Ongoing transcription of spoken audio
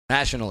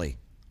nationally?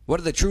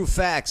 What are the true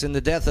facts in the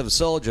death of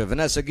soldier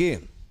Vanessa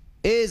Guillen?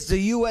 Is the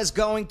U.S.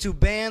 going to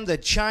ban the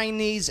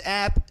Chinese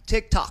app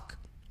TikTok?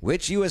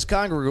 Which U.S.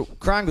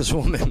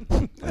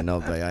 Congresswoman, I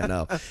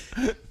know,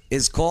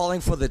 is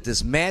calling for the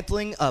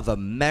dismantling of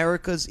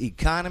America's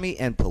economy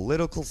and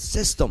political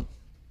system?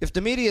 If the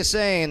media is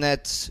saying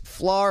that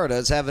Florida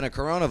is having a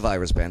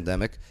coronavirus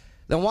pandemic,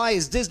 then why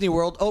is Disney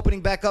World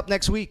opening back up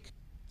next week?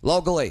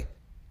 Locally,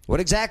 what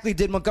exactly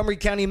did Montgomery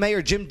County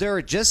Mayor Jim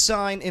Durrett just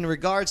sign in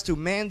regards to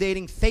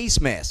mandating face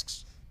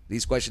masks?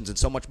 These questions and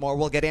so much more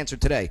will get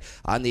answered today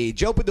on the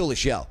Joe Padula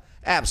Show.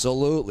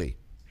 Absolutely.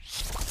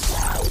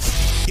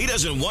 He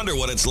doesn't wonder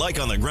what it's like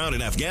on the ground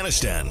in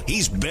Afghanistan.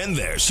 He's been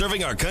there,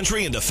 serving our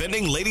country and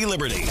defending Lady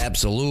Liberty.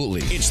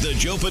 Absolutely. It's the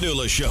Joe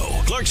Padula Show,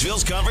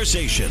 Clarksville's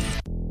Conversation.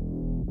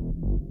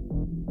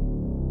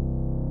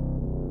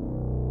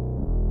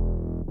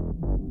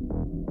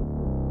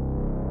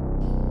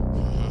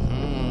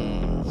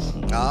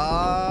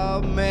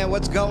 Oh, man,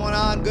 what's going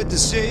on? Good to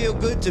see you.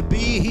 Good to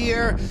be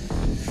here.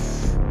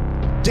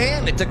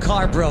 Damn it, the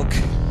car broke.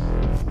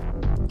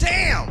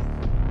 Damn!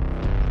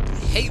 I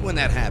hate when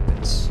that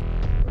happens.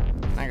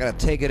 I gotta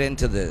take it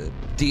into the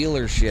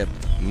dealership.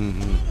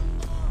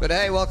 But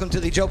hey, welcome to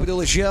the Joe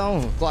Padula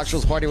Show,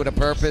 Clarksville's Party with a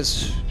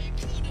Purpose.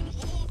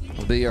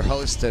 I'll be your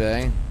host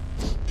today.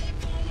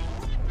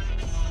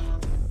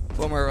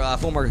 Former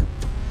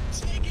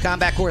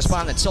combat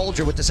correspondent,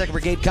 soldier with the 2nd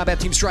Brigade Combat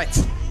Team Strike.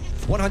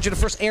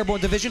 101st Airborne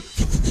Division,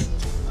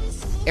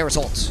 Air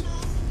Assaults.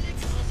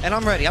 And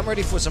I'm ready. I'm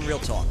ready for some real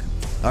talk.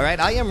 All right?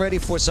 I am ready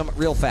for some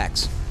real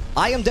facts.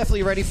 I am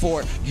definitely ready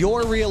for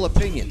your real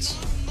opinions.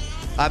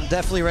 I'm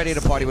definitely ready to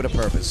party with a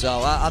purpose. So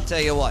I'll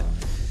tell you what.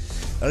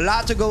 A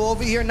lot to go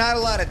over here. Not a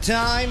lot of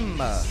time.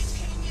 I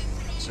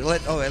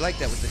like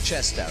that with the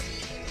chest out.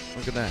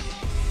 Look at that.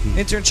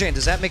 Intern Shane,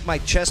 does that make my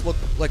chest look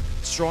like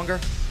stronger?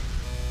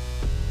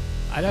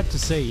 I'd have to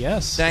say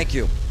yes. Thank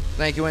you.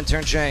 Thank you,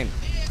 Intern Shane.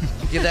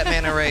 Give that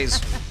man a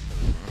raise.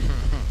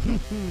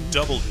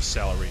 Doubled his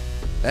salary.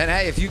 And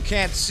hey, if you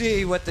can't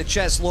see what the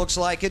chest looks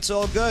like, it's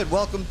all good.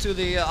 Welcome to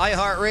the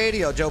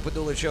iHeartRadio Joe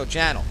Padula Show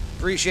channel.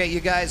 Appreciate you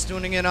guys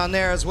tuning in on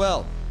there as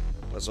well.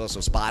 There's also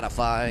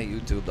Spotify,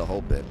 YouTube, the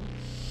whole bit.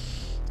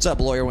 What's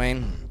up, Lawyer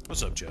Wayne?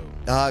 What's up, Joe?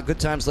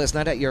 Good times last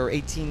night at your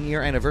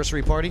 18-year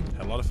anniversary party.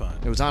 Had a lot of fun.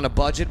 It was on a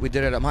budget. We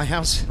did it at my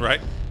house. Right?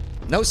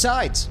 No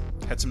sides.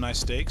 Had some nice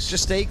steaks.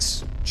 Just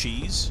steaks.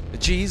 Cheese. The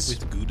cheese.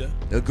 With Gouda.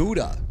 The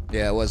Gouda.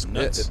 Yeah, it was.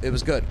 Nuts. It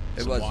was good.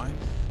 It Some was. wine.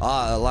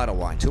 A lot of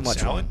wine. Too much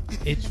Salad. wine.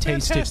 It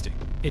Fantastic.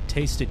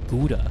 tasted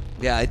Gouda.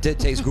 Yeah, it did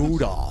taste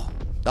Gouda.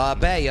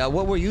 Bay,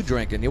 what were you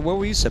drinking? What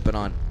were you sipping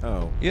on?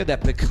 Oh. Yeah,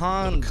 that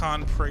pecan.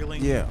 Pecan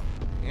praline. Yeah.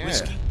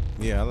 Whiskey.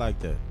 Yeah, I like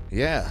that.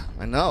 Yeah,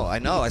 I know,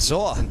 I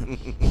saw.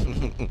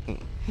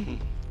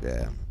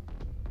 Yeah.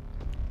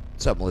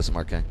 What's up, Melissa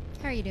Marquez?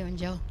 How are you doing,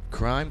 Joe?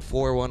 Crime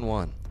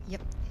 411.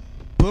 Yep.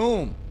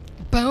 Boom.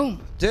 Boom.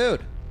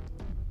 Dude.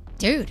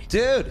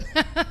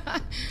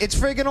 It's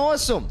freaking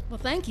awesome. Well,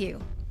 thank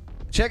you.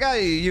 Check out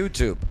your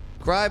YouTube.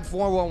 Crime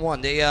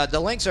 411. The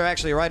links are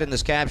actually right in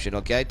this caption,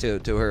 okay,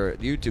 to her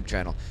YouTube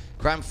channel.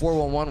 Crime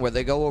 411, where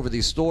they go over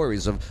these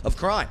stories of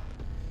crime.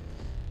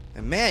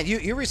 And man,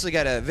 you recently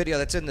got a video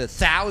that's in the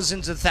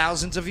thousands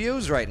of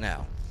views right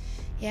now.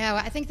 Yeah,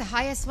 well, I think the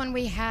highest one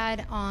we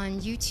had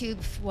on YouTube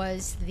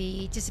was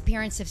the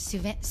disappearance of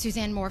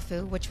Suzanne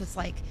Morfu, which was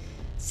like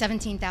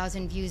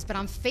 17,000 views. But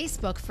on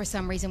Facebook, for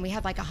some reason, we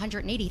had like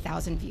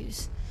 180,000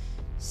 views.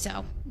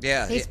 So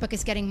yeah, Facebook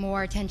is getting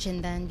more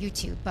attention than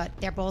YouTube, but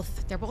they're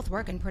both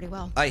working pretty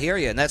well. I hear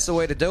you, and that's the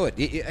way to do it.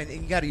 You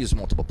got to use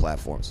multiple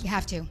platforms. You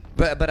have to.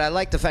 But I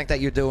like the fact that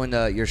you're doing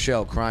your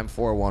show, Crime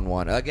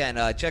 411. Again,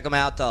 check them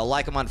out.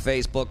 Like them on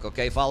Facebook,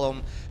 okay? Follow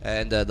them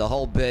and the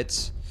whole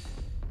bits.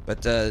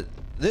 But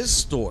this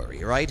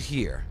story right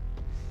here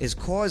is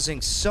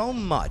causing so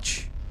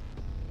much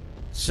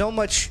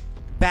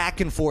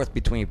back and forth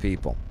between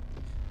people.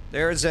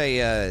 There's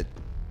a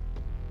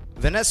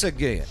Vanessa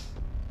Guillen.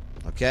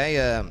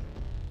 Okay,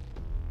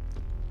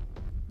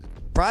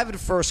 private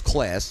first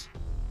class.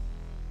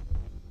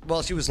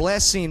 Well, she was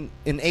last seen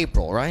in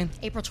April, right?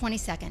 April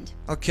 22nd.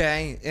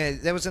 Okay,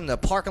 that was in the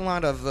parking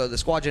lot of the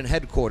squadron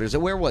headquarters.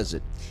 Where was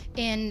it?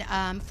 In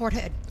Fort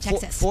Hood,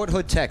 Texas. Fort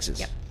Hood, Texas.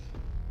 Yep.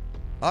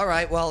 All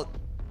right, well,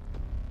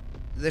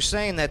 they're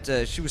saying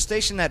that she was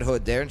stationed at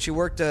Hood there, and she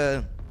worked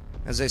as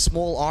a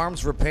small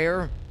arms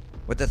repair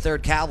with the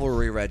 3rd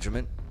Cavalry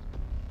Regiment,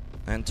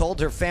 and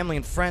told her family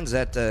and friends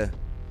that...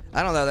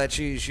 I don't know, that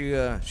she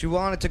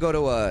wanted to go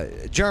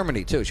to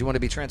Germany, too. She wanted to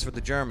be transferred to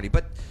Germany.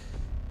 But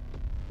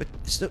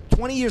still,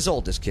 20 years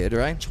old, this kid,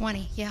 right?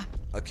 20, yeah.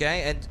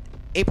 Okay, and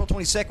April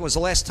 22nd was the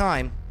last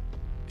time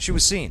she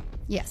was seen.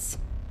 Yes.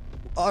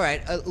 All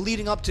right,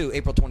 leading up to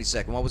April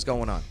 22nd, what was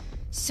going on?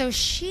 So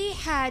she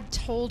had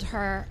told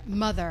her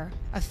mother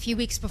a few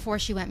weeks before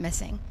she went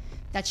missing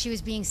that she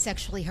was being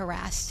sexually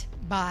harassed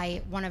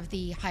by one of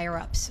the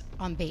higher-ups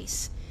on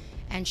base.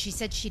 And she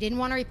said she didn't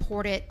want to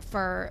report it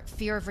for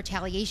fear of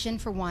retaliation,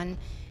 for one,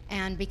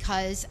 and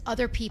because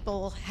other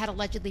people had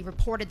allegedly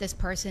reported this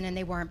person and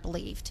they weren't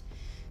believed.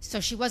 So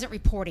she wasn't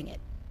reporting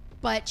it.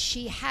 But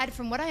she had,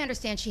 from what I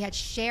understand, she had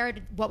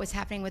shared what was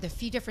happening with a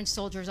few different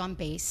soldiers on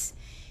base.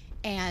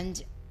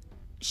 And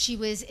she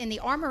was in the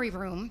armory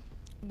room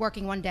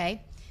working one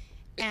day.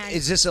 And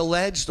Is this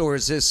alleged or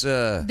is this?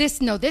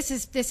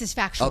 this is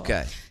factual.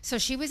 Okay. So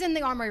she was in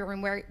the armory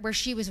room where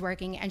she was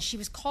working, and she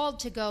was called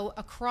to go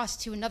across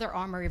to another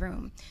armory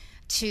room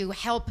to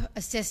help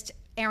assist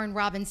Aaron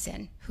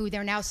Robinson, who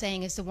they're now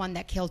saying is the one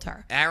that killed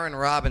her. Aaron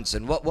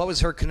Robinson. What was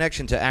her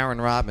connection to Aaron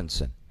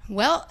Robinson?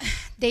 Well,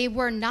 they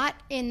were not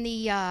in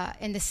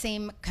the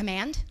same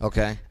command.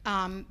 Okay.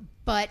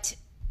 But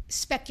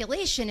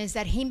speculation is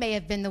that he may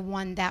have been the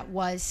one that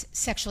was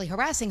sexually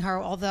harassing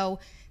her, although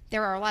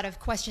there are a lot of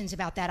questions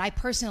about that. I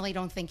personally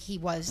don't think he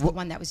was the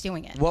one that was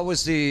doing it. What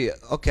was the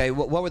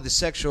What were the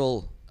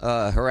sexual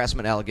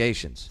harassment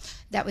allegations?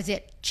 That was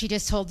it. She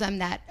just told them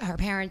that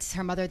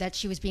her mother, that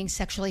she was being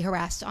sexually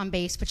harassed on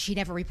base, but she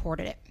never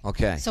reported it.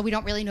 Okay. So we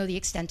don't really know the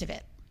extent of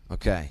it.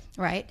 Okay.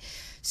 Right?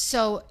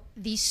 So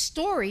the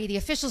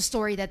official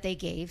story that they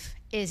gave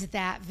is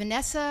that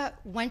Vanessa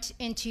went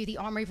into the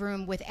armory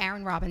room with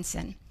Aaron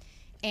Robinson,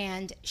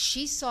 and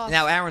she saw...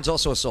 Now, Aaron's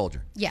also a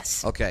soldier.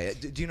 Yes. Okay.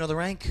 Do you know the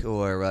rank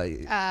or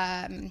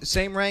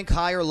same rank,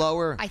 higher,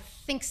 lower? I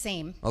think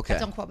same. Okay.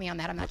 But don't quote me on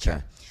that. I'm not Okay.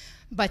 sure.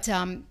 But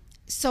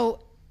so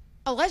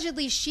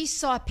allegedly she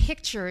saw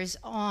pictures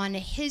on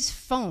his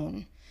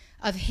phone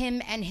of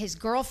him and his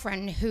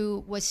girlfriend,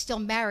 who was still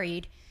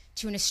married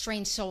to an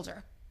estranged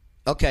soldier.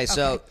 Okay.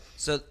 So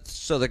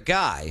the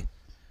guy,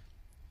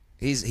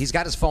 he's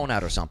got his phone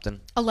out or something.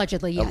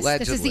 Allegedly, yes. This is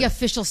Allegedly. the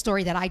official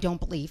story that I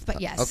don't believe,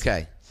 but yes.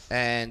 Okay.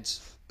 And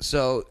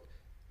so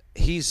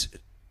he's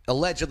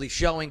allegedly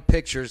showing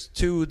pictures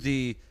to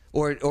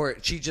or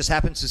she just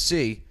happens to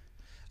see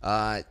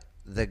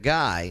the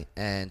guy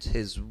and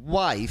his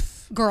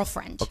wife.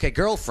 Girlfriend. Okay,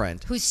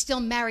 girlfriend. Who's still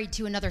married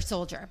to another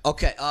soldier.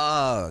 Okay.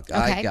 Oh,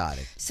 I got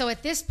it. So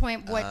at this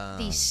point, what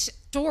the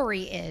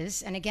story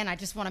is, and again, I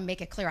just want to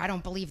make it clear, I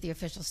don't believe the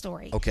official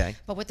story. Okay.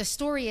 But what the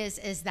story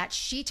is that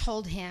she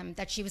told him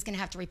that she was going to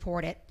have to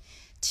report it,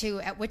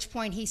 at which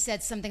point he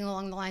said something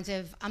along the lines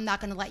of, "I'm not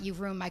going to let you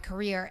ruin my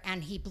career,"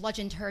 and he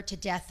bludgeoned her to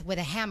death with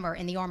a hammer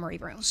in the armory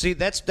room. See,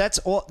 that's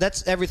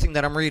everything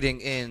that I'm reading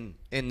in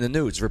the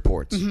news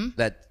reports.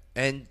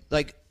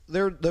 Like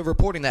they're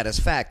reporting that as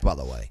fact, by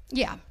the way.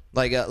 Yeah.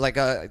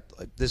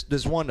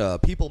 This one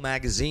People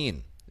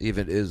magazine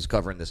even is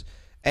covering this,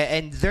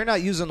 and they're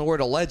not using the word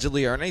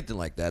allegedly or anything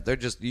like that. They're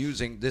just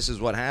using this is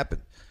what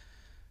happened.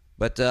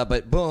 But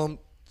boom,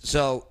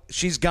 so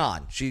she's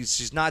gone.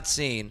 She's not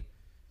seen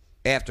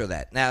after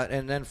that. Now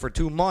and then for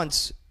 2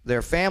 months,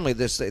 their family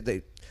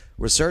they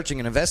were searching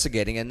and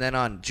investigating, and then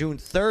on June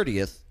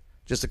 30th,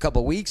 just a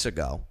couple weeks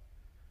ago,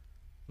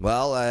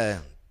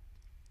 well,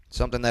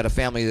 something that a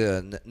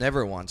family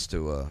never wants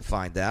to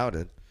find out.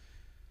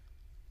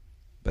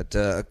 But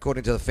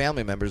according to the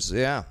family members,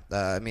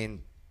 I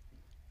mean,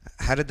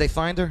 how did they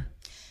find her?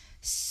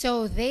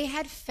 So they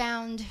had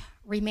found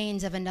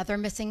remains of another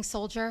missing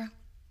soldier.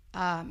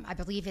 I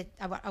believe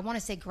I want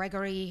to say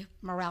Gregory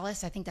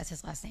Morales. I think that's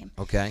his last name.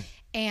 Okay.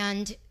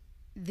 And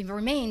the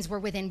remains were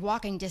within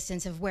walking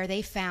distance of where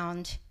they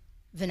found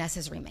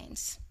Vanessa's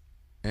remains.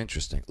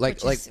 Interesting.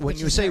 Which When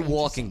you is say very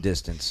walking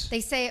interesting. distance.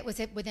 They say it was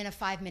within a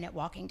 5-minute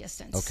walking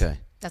distance. Okay.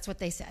 That's what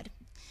they said.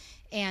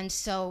 And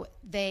so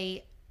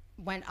they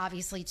went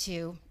obviously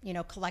to,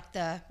 collect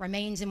the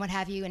remains and what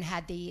have you, and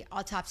had the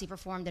autopsy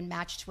performed and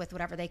matched with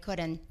whatever they could,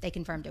 and they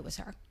confirmed it was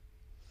her.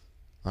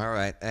 All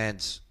right.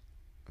 And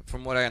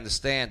from what I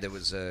understand, it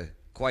was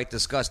quite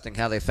disgusting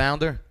how they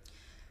found her.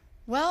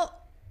 Well,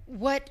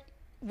 what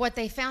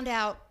they found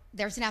out,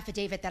 there's an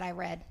affidavit that I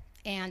read,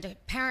 and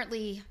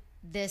apparently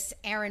this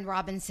Aaron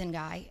Robinson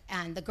guy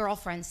and the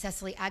girlfriend,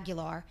 Cecily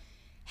Aguilar,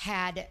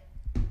 had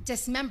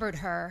dismembered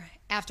her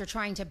after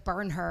trying to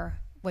burn her,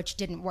 which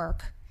didn't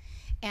work.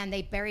 And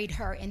they buried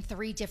her in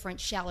 3 different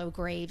shallow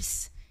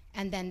graves,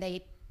 and then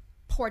they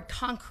poured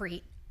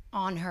concrete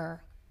on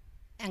her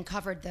and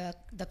covered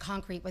the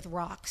concrete with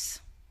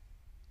rocks.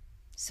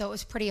 So it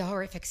was pretty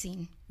horrific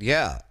scene.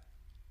 Yeah.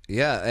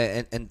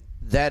 And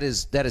that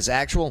is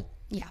actual?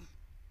 Yeah.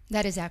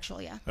 That is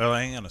actual, yeah. Oh,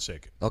 hang on a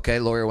second. Okay,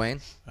 Lawyer Wayne.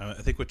 I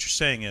think what you're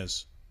saying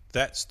is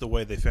that's the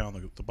way they found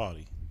the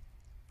body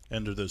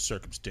under those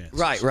circumstances.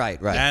 Right.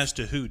 As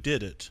to who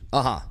did it,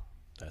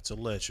 that's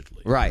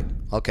allegedly. Right.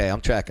 Okay,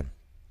 I'm tracking.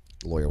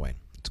 Lawyer Wayne.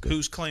 It's good.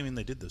 Who's claiming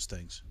they did those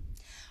things?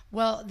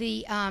 Well,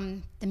 the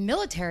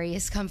military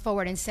has come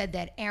forward and said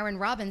that Aaron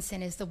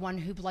Robinson is the one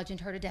who bludgeoned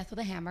her to death with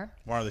a hammer.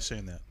 Why are they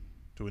saying that?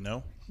 Do we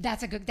know?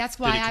 That's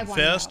why Did he I want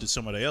to confess? know. Did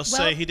somebody else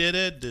Well, say he did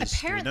it?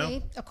 Apparently, do we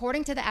know?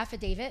 according to the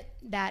affidavit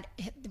that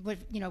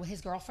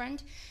his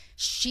girlfriend,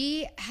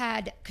 she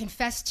had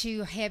confessed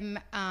to him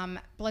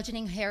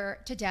bludgeoning her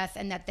to death,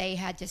 and that they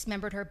had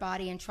dismembered her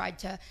body and tried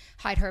to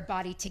hide her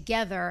body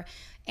together.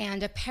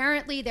 And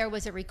apparently there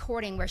was a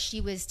recording where she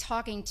was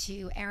talking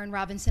to Aaron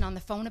Robinson on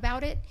the phone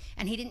about it,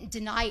 and he didn't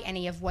deny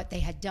any of what they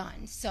had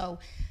done. So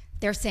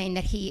they're saying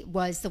that he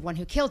was the one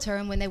who killed her,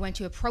 and when they went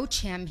to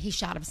approach him, he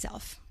shot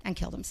himself and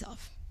killed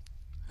himself.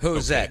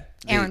 Who's Okay. that?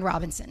 Aaron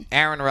Robinson.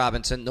 Aaron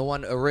Robinson, the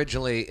one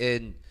originally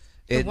in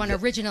The one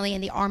originally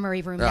in the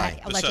armory room Right.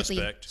 that The allegedly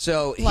suspect.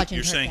 So bludgeoned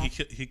You're her saying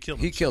death. he killed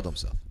he himself. killed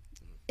himself.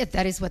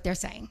 That is what they're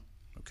saying.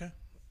 Okay.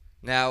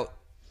 Now,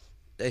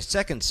 a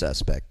second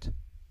suspect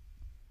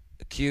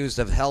accused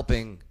of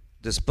helping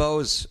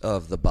dispose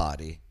of the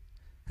body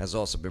has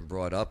also been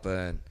brought up,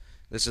 and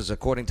this is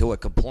according to a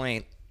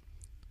complaint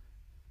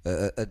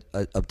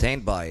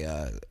obtained by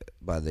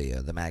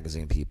the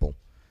magazine People.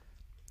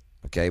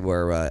 Okay,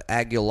 where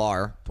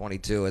Aguilar,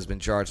 22, has been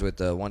charged with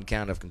one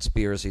count of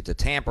conspiracy to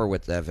tamper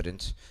with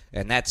evidence,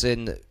 and that's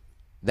in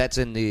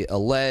the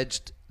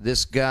alleged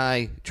this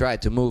guy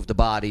tried to move the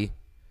body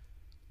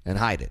and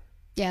hide it.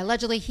 Yeah,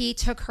 allegedly he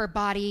took her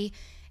body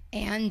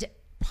and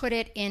put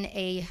it in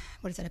a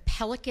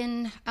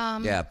pelican?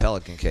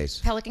 Pelican case.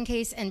 Pelican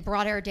case, and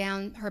brought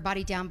her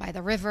body down by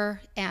the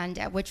river. And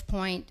at which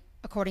point,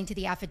 according to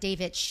the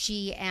affidavit,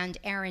 she and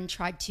Aaron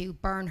tried to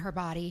burn her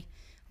body,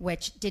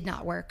 which did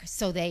not work.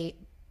 So they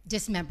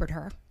dismembered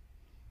her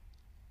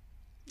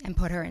and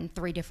put her in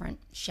 3 different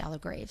shallow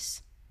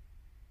graves.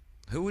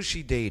 Who was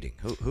she dating?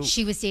 Who?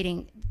 She was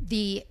dating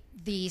the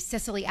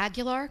Cicely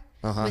Aguilar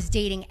was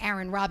dating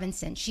Aaron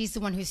Robinson. She's the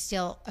one who's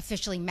still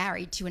officially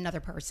married to another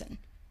person.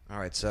 All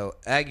right, so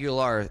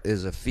Aguilar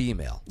is a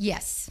female.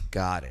 Yes.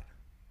 Got it.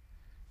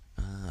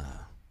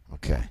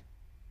 Okay.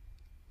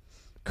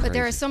 But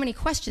there are Crazy. so many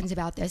questions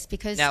about this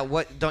because Now,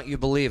 what don't you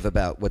believe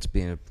about what's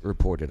being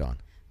reported on?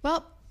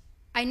 well,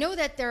 I know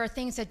that there are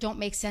things that don't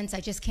make sense.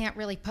 I just can't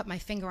really put my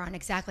finger on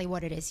exactly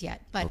what it is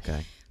yet. But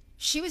Okay.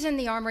 she was in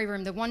the armory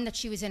room, the one that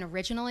she was in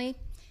originally.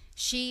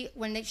 She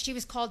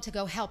was called to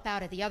go help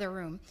out at the other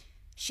room,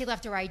 she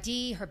left her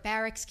ID, her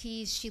barracks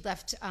keys, she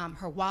left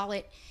her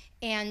wallet.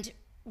 And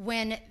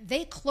when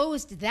they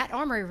closed that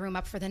armory room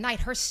up for the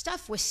night, her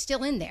stuff was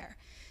still in there.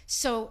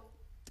 So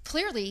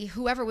clearly,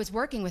 whoever was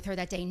working with her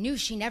that day knew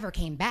she never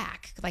came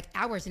back. Like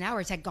hours and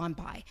hours had gone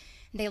by.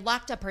 They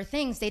locked up her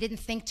things. They didn't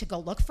think to go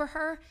look for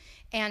her.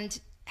 And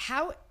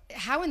how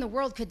in the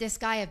world could this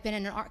guy have been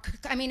in an...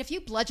 I mean, if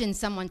you bludgeon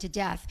someone to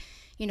death,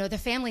 you know, the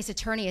family's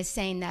attorney is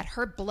saying that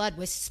her blood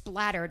was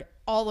splattered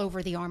all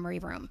over the armory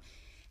room.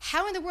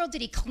 How in the world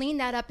did he clean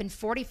that up in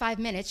 45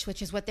 minutes,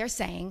 which is what they're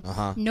saying?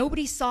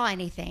 Nobody saw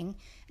anything.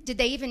 Did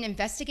they even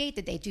investigate?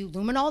 Did they do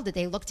luminol? Did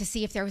they look to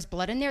see if there was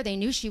blood in there? They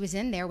knew she was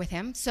in there with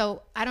him.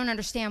 So I don't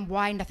understand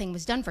why nothing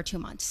was done for 2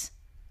 months.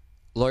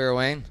 Lawyer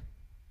Wayne?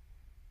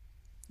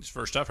 It's the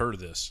first I've heard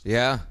of this.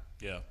 Yeah?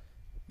 Yeah.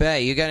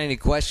 Bay, you got any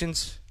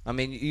questions? I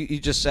mean, you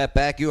just sat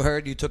back. You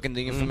heard. You took in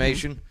the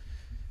information.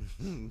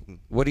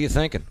 What are you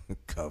thinking?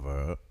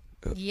 Cover up.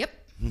 Yep.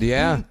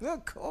 Yeah?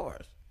 Of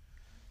course.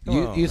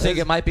 You think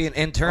it might be an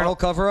internal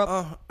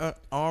cover-up?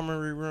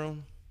 Armory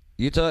room.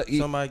 You thought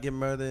Somebody get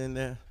murdered in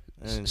there.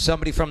 And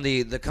somebody from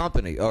the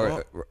company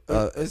or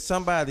it's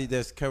somebody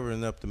that's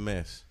covering up the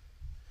mess.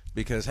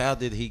 Because how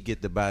did he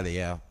get the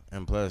body out?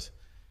 And plus,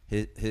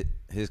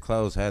 his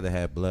clothes had to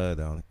have blood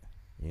on it.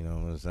 You know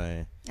what I'm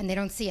saying? And they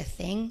don't see a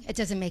thing? It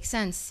doesn't make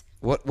sense.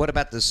 what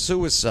about the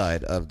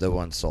suicide of the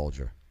one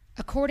soldier?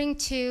 According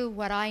to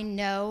what I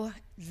know,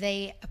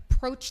 they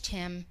approached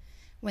him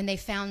when they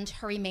found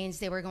her remains.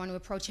 They were going to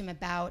approach him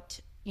about,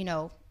 you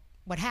know,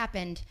 what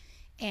happened.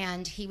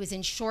 And he was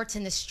in shorts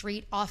in the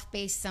street off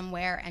base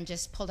somewhere and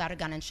just pulled out a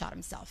gun and shot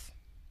himself.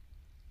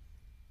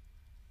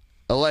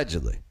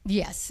 Allegedly.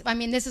 Yes. I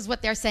mean, this is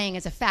what they're saying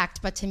as a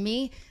fact. But to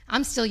me,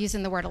 I'm still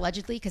using the word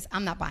allegedly because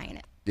I'm not buying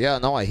it. Yeah,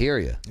 no, I hear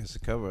you. It's a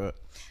cover up.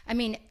 I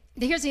mean,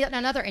 here's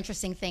another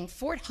interesting thing.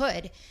 Fort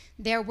Hood,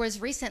 there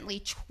was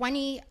recently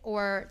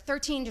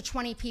 13 to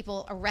 20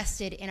 people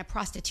arrested in a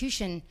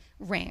prostitution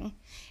ring.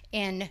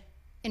 And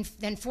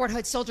then Fort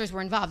Hood soldiers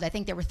were involved. I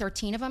think there were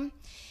 13 of them.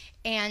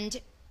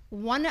 And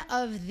one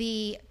of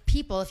the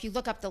people, if you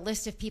look up the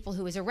list of people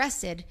who was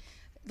arrested,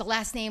 the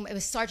last name, it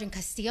was Sergeant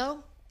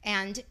Castillo.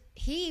 And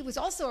he was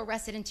also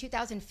arrested in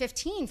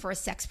 2015 for a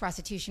sex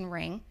prostitution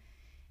ring.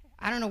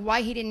 I don't know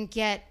why he didn't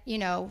get, you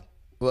know...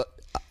 Well,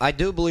 I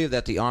do believe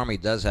that the Army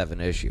does have an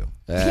issue.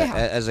 Yeah.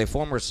 As a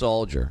former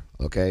soldier,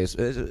 okay,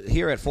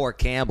 here at Fort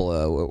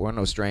Campbell, we're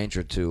no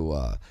stranger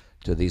to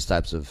these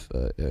types of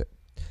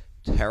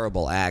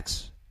terrible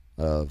acts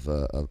of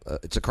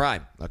it's a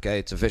crime, okay?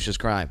 It's a vicious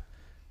crime.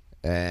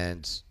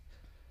 And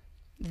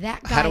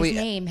That How do guy's we-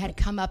 name had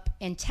come up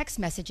in text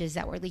messages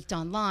that were leaked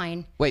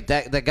online. wait,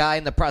 the guy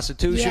in the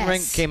prostitution Yes.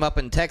 ring came up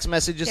in text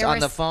messages There on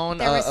was- the phone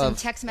there were some of,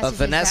 text of messages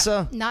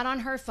Vanessa? that, not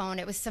on her phone.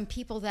 It was some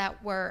people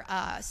that were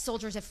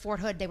soldiers at Fort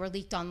Hood. They were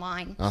leaked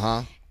online.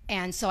 Uh-huh.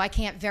 And so I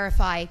can't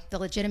verify the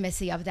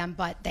legitimacy of them,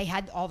 but they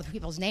had all the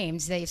people's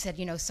names. They said,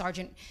 you know,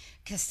 Sergeant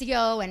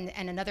Castillo and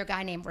another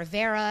guy named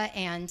Rivera.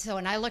 And so,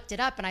 and I looked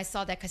it up and I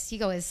saw that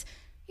Castillo is,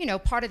 you know,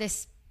 part of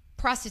this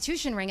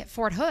prostitution ring at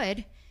Fort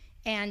Hood.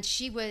 And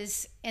she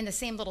was in the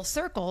same little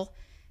circle.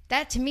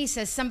 That to me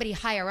says somebody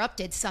higher up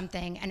did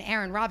something and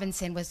Aaron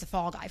Robinson was the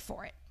fall guy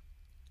for it.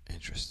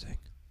 Interesting.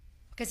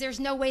 Because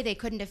there's no way they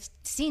couldn't have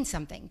seen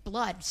something,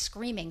 blood,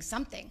 screaming,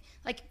 something.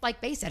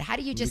 Like Bay said, how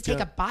do you just take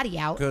a body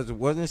out? Because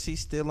wasn't she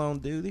still on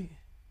duty?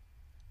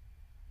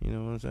 You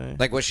know what I'm saying?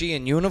 Like, was she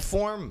in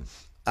uniform?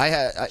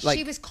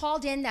 She was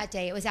called in that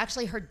day. It was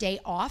actually her day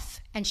off,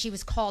 and she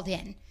was called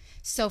in.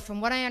 So from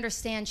what I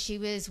understand, she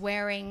was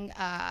wearing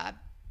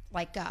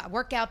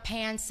workout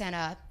pants and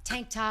a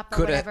tank top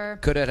or whatever.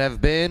 Could it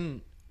have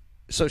been?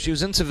 So she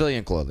was in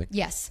civilian clothing.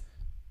 Yes.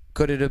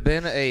 Could it have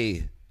been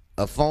a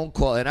phone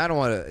call? And I don't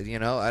want to,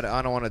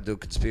 I don't want to do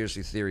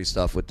conspiracy theory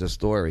stuff with this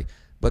story.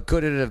 But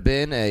could it have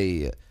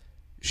been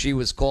she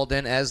was called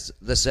in as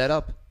the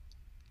setup?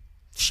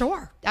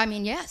 Sure. I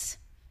mean, yes.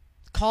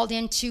 Called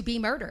in to be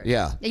murdered.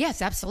 Yeah.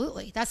 Yes,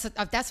 absolutely. That's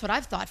what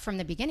I've thought from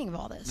the beginning of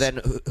all this. Then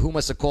who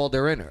must have called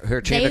her in?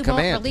 Her chain of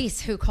command. They won't release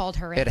who called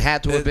her in. It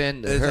had to have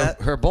been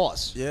her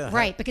boss. Yeah.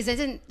 Right, because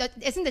isn't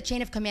the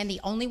chain of command the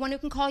only one who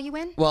can call you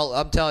in? Well,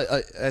 I'm telling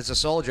as a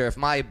soldier, if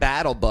my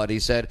battle buddy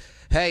said,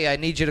 "Hey, I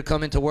need you to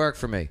come into work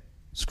for me,"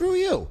 screw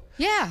you.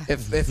 Yeah.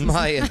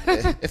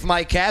 If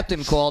my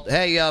captain called,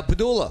 "Hey,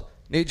 Padula,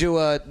 need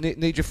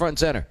you front and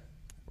center,"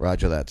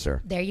 Roger that,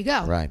 sir. There you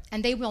go. Right.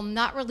 And they will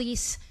not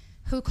release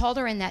who called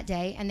her in that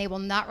day, and they will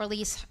not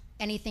release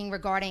anything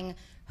regarding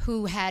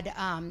who had,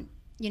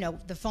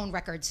 the phone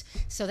records.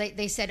 So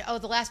they said,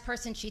 the last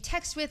person she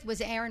texted with was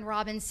Aaron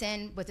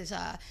Robinson with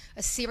a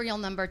serial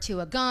number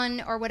to a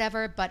gun or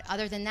whatever. But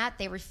other than that,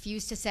 they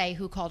refused to say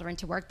who called her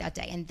into work that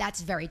day, and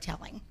that's very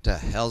telling. The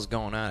hell's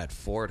going on at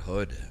Fort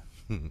Hood?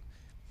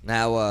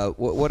 Now,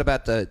 what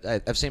about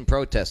I've seen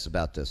protests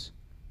about this.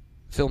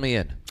 Fill me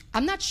in.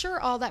 I'm not sure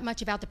all that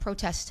much about the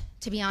protest,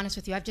 to be honest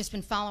with you. I've just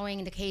been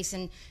following the case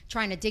and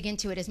trying to dig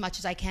into it as much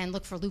as I can,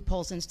 look for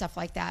loopholes and stuff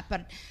like that.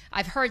 But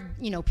I've heard,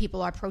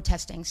 people are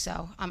protesting,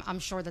 so I'm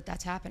sure that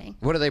that's happening.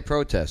 What are they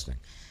protesting?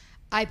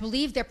 I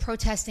believe they're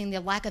protesting the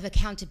lack of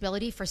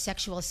accountability for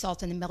sexual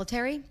assault in the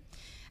military.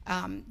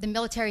 The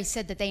military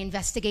said that they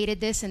investigated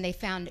this and they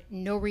found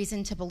no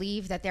reason to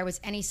believe that there was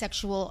any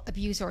sexual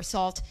abuse or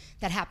assault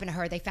that happened to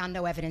her. They found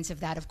no evidence of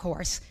that, of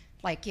course.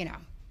 What are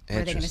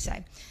they going to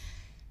say?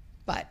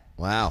 But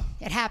wow,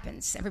 it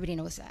happens. Everybody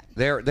knows that.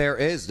 There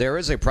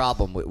is a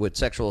problem with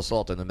sexual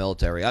assault in the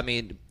military. I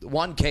mean,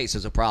 one case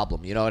is a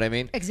problem. You know what I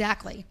mean?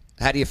 Exactly.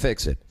 How do you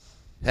fix it?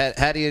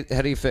 How do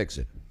you fix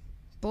it?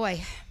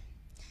 Boy,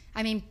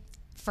 I mean,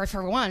 for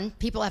one,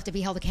 people have to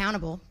be held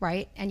accountable,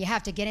 right? And you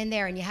have to get in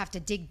there and you have to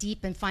dig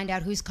deep and find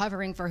out who's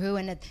covering for who.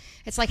 And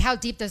it's like, how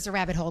deep does the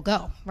rabbit hole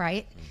go,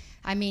 right?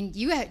 I mean,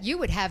 you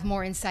would have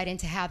more insight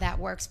into how that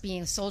works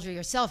being a soldier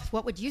yourself.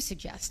 What would you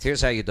suggest?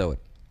 Here's how you do it.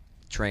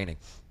 Training.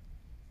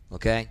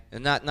 Okay?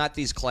 And not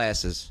these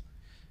classes.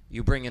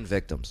 You bring in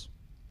victims.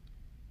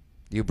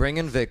 You bring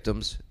in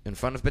victims in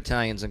front of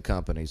battalions and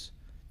companies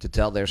to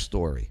tell their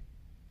story.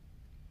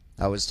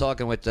 I was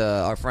talking with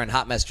our friend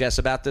Hot Mess Jess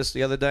about this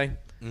the other day.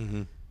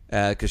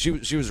 Because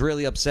she was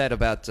really upset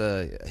about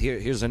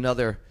here's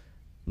another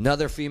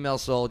female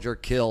soldier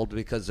killed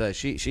because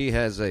she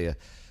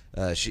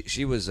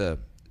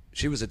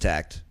was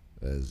attacked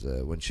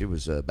when she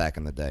was back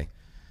in the day.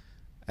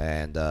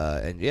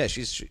 And yeah,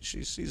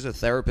 she's a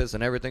therapist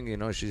and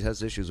everything. She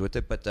has issues with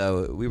it. But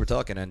we were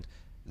talking, and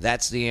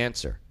that's the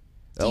answer.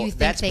 Do you think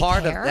that's they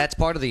part care? That's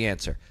part of the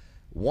answer.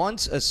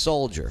 Once a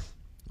soldier,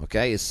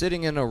 is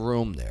sitting in a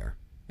room there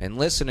and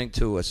listening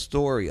to a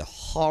story, a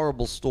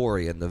horrible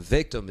story, and the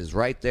victim is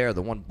right there,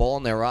 the one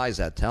bawling their eyes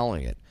out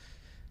telling it,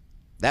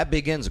 that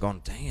begins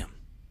going, damn.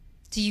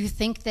 Do you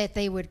think that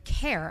they would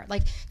care?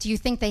 Do you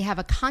think they have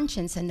a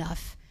conscience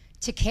enough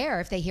to care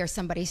if they hear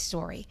somebody's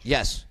story?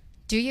 Yes.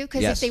 Do you?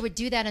 Because Yes. if they would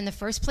do that in the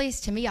first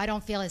place, to me, I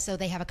don't feel as though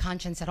they have a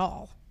conscience at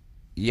all.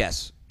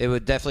 Yes, it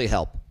would definitely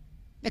help.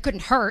 It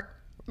couldn't hurt,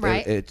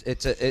 right?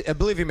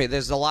 Believe you me,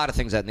 there's a lot of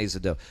things that needs to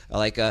do,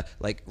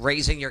 like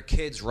raising your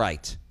kids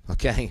right.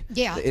 Okay.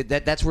 Yeah.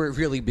 That's where it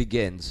really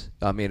begins.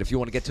 I mean, if you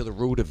want to get to the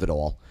root of it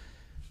all,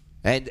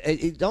 and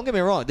don't get me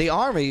wrong, the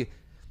Army.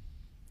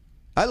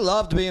 I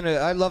loved being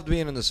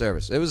in the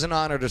service. It was an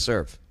honor to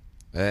serve,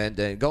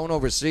 and going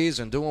overseas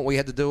and doing what we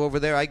had to do over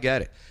there. I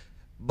get it.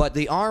 But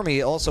the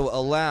Army also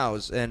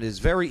allows, and is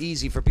very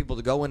easy for people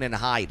to go in and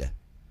hide.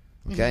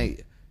 Okay?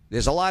 Mm-hmm.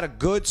 There's a lot of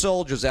good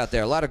soldiers out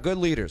there, a lot of good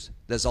leaders.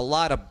 There's a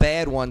lot of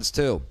bad ones,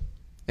 too,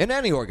 in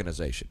any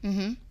organization.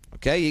 Mm-hmm.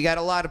 Okay? You got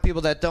a lot of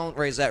people that don't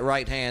raise that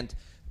right hand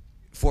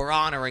for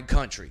honor and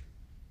country.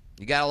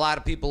 You got a lot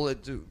of people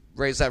that do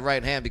raise that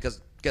right hand because,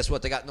 guess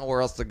what? They got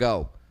nowhere else to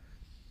go.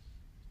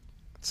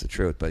 It's the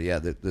truth, but yeah,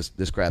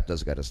 this crap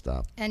does got to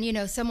stop.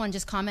 And someone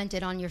just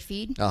commented on your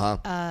feed,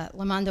 Uh-huh.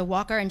 Lamonda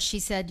Walker, and she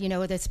said,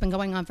 that's been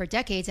going on for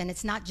decades, and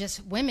it's not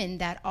just women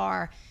that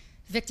are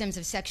victims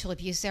of sexual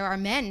abuse. There are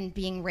men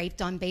being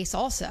raped on base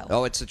also.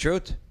 Oh, it's the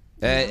truth.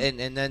 And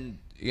then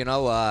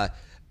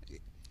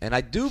and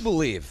I do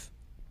believe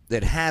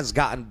that it has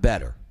gotten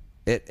better.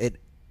 It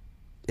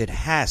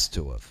has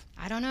to have.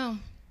 I don't know.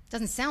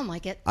 Doesn't sound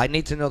like it. I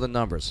need to know the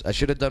numbers. I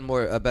should have done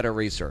better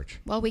research.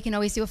 Well, we can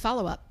always do a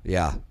follow-up.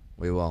 Yeah.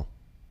 We will.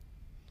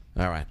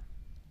 All right.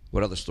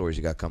 What other stories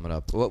you got coming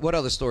up? What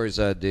other stories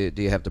do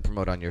you have to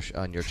promote on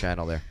your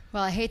channel there?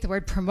 Well, I hate the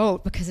word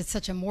promote because it's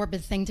such a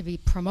morbid thing to be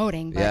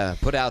promoting. But yeah,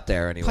 put out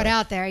there anyway. Put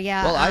out there,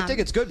 yeah. Well, I think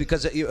it's good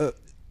because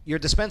you're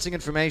dispensing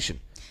information.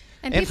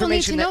 And people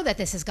need to information know that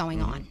this is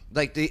going on.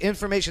 Like the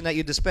information that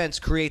you dispense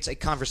creates a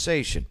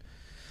conversation.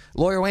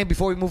 Lawyer Wayne,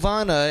 before we move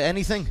on,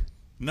 anything?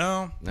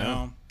 No.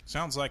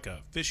 Sounds like a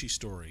fishy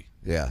story.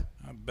 Yeah.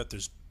 I bet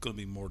there's going to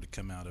be more to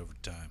come out over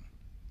time.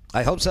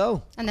 I hope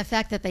so. And the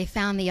fact that they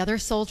found the other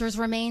soldier's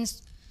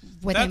remains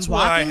within That's why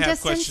I walking have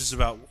distance. questions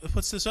about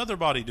what's this other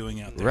body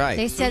doing out there. Right.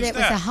 They said Who's it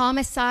was a that?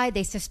 homicide.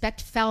 They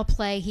suspect foul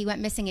play. He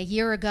went missing a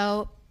year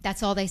ago.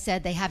 That's all they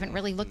said. They haven't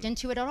really looked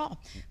into it at all.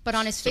 But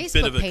on his It's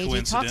a bit of Facebook a page, he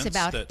talks coincidence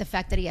about that- the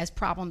fact that he has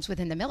problems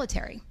within the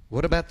military.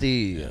 What about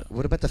the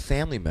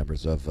family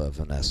members of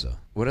Vanessa?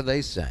 What are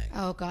they saying?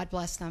 Oh, God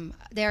bless them.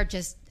 They're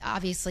just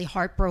obviously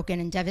heartbroken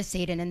and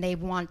devastated, and they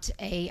want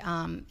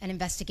an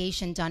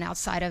investigation done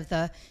outside of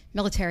the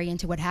military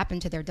into what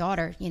happened to their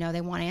daughter. You know,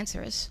 they want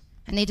answers,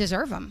 and they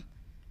deserve them.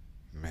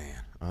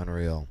 Man,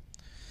 unreal.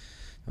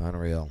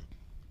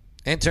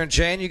 Intern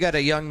Shane, you got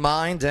a young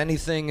mind.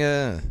 Anything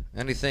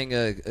want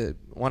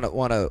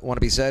to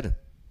be said?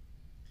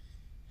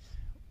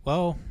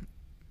 Well,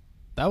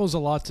 that was a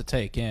lot to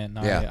take in.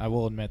 Yeah. I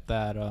will admit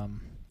that.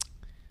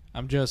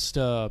 I'm just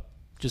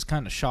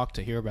kind of shocked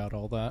to hear about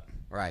all that.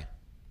 Right.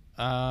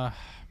 I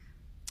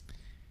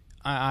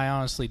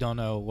honestly don't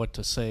know what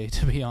to say,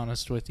 to be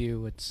honest with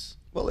you.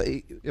 Well,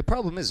 the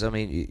problem is, I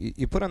mean,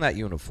 you put on that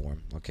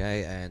uniform,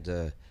 okay,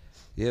 and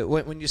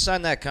when you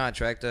sign that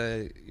contract,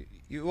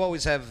 you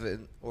always have,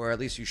 or at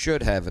least you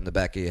should have in the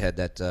back of your head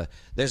that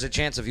there's a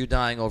chance of you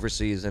dying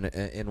overseas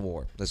in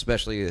war,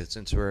 especially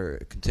since we're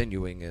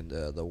continuing in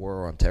the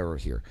war on terror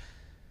here.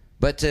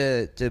 But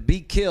to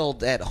be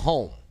killed at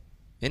home,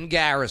 in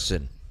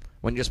garrison,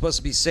 when you're supposed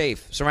to be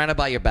safe, surrounded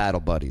by your battle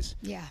buddies,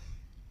 Yeah.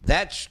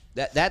 that's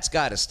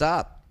got to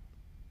stop.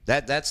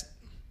 That's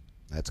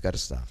got to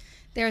stop.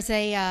 There's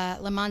a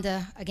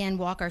Lamanda, again,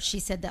 Walker. She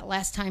said that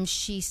last time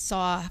she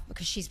saw,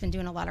 because she's been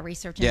doing a lot of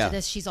research into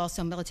this, she's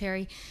also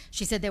military.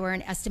 She said there were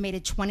an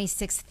estimated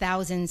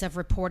 26,000 of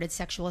reported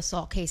sexual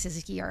assault cases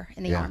a year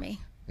in the Army.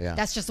 Yeah.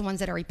 That's just the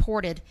ones that are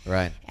reported.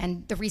 Right.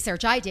 And the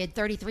research I did,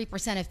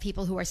 33% of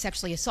people who are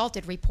sexually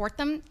assaulted report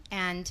them,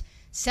 and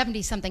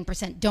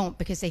 70-something% don't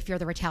because they fear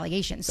the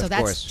retaliation. So Of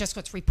that's course. just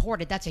what's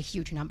reported. That's a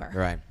huge number.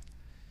 Right.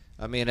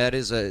 I mean, that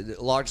is a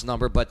large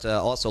number, but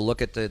also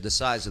look at the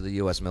size of the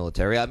U.S.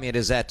 military. I mean,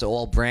 is that to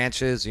all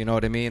branches, you know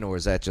what I mean, or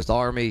is that just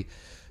Army?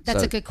 That's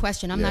So- a good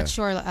question. I'm yeah. not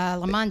sure,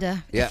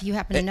 Lamanda, if you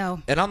happen to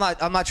know. And I'm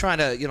not trying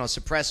to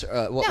suppress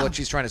what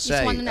she's trying to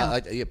say. just wanted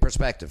to know.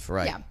 Perspective,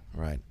 right? Yeah.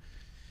 Right.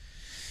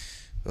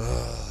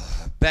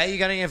 Bay, you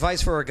got any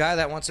advice for a guy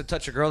that wants to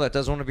touch a girl that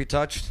doesn't want to be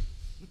touched?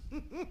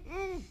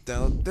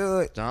 Don't do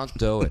it. Don't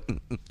do it.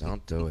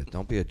 Don't do it.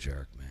 Don't be a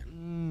jerk,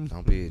 man.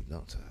 Don't be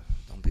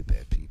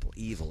bad people.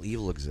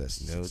 Evil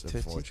exists. No It's touchy,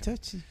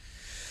 unfortunate. touchy.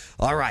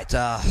 All right,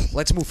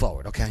 let's move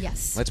forward, okay?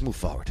 Yes. Let's move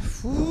forward.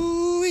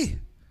 Woo-wee.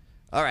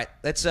 All right,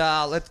 let's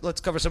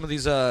cover some of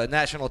these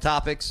national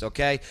topics,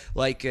 okay?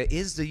 Like,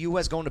 is the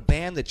U.S. going to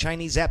ban the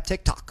Chinese app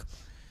TikTok?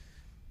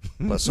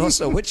 Plus,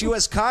 also, which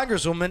U.S.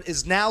 Congresswoman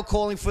is now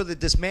calling for the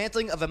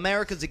dismantling of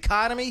America's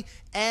economy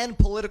and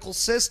political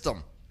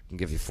system? I can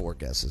give you 4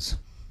 guesses.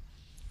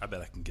 I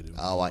bet I can get it.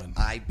 Oh,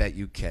 I bet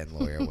you can,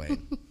 Lawyer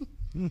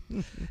Wayne.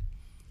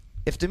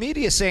 If the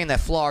media is saying that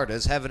Florida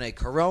is having a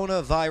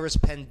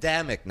coronavirus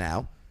pandemic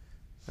now,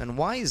 then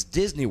why is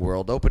Disney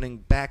World opening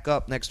back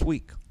up next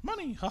week?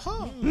 Money,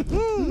 haha.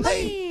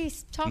 Money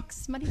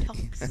talks, money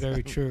talks.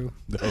 Very true.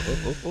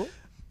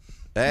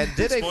 And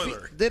did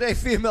Spoiler. did a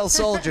female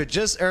soldier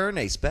just earn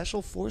a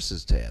Special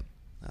Forces tab?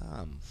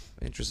 I'm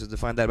interested to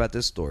find out about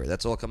this story.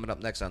 That's all coming up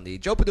next on the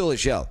Joe Padula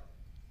Show.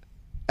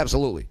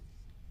 Absolutely.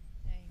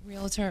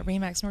 Realtor at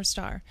Remax North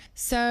Star.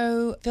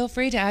 So feel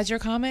free to add your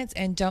comments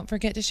and don't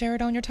forget to share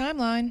it on your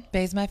timeline.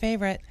 Bay's my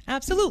favorite.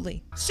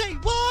 Absolutely. Say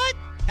what?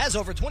 Has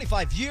over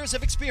 25 years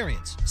of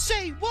experience.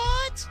 Say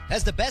what?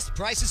 Has the best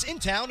prices in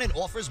town and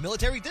offers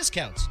military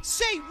discounts.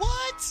 Say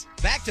what?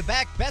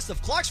 Back-to-back Best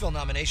of Clarksville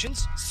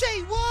nominations.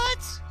 Say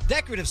what?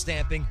 Decorative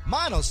stamping,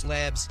 mono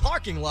slabs,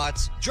 parking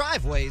lots,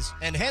 driveways,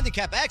 and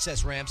handicap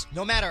access ramps,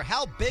 no matter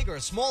how big or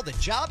small the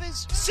job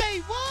is. Say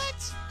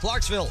what?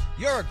 Clarksville,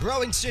 you're a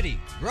growing city.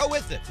 Grow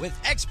with it with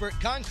Expert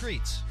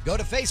Concretes. Go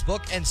to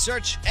Facebook and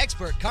search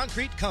Expert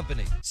Concrete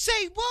Company.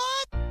 Say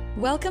what?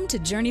 Welcome to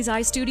Journey's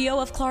Eye Studio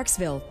of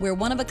Clarksville, where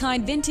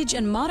one-of-a-kind vintage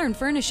and modern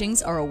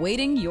furnishings are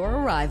awaiting your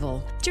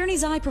arrival.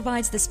 Journey's Eye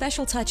provides the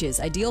special touches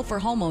ideal for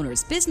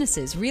homeowners,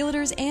 businesses,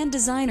 realtors, and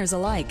designers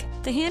alike.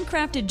 The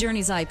handcrafted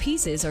Journey's Eye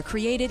pieces are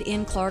created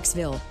in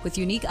Clarksville, with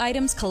unique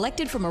items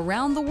collected from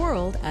around the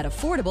world at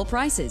affordable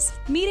prices.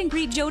 Meet and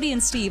greet Jody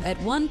and Steve at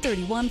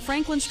 131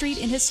 Franklin Street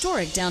in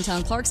historic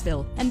downtown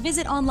Clarksville, and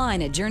visit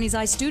online at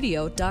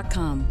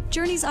journeyseyestudio.com.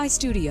 Journey's Eye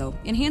Studio,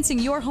 enhancing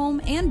your home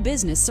and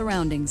business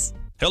surroundings.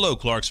 Hello,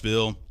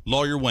 Clarksville.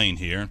 Lawyer Wayne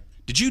here.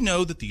 Did you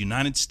know that the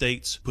United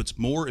States puts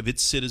more of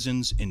its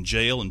citizens in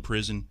jail and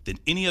prison than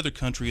any other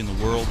country in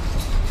the world?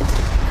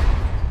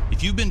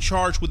 If you've been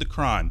charged with a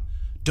crime,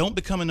 don't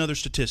become another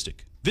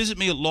statistic. Visit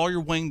me at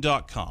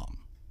lawyerwayne.com.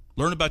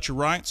 Learn about your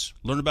rights,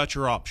 learn about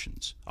your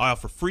options. I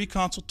offer free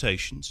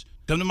consultations.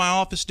 Come to my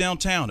office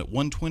downtown at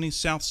 120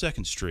 South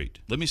 2nd Street.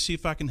 Let me see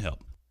if I can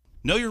help.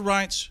 Know your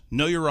rights,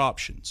 know your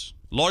options.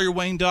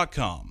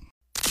 LawyerWayne.com.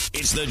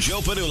 It's the Joe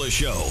Padula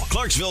Show,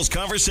 Clarksville's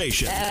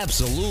conversation.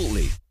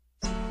 Absolutely.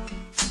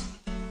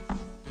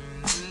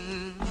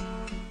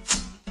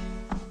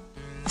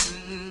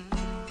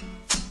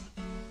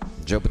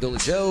 Joe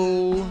Padula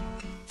Show.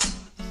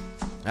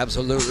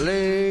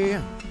 Absolutely.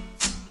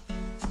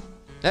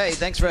 Hey,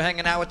 thanks for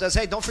hanging out with us.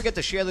 Hey, don't forget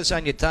to share this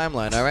on your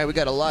timeline, all right? We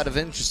got a lot of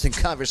interesting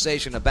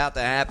conversation about to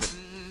happen.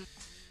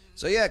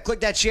 So, yeah, click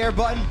that share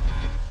button.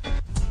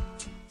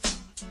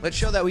 Let's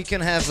show that we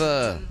can have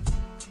a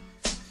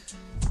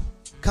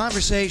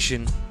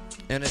conversation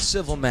in a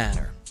civil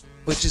manner,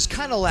 which is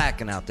kind of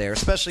lacking out there,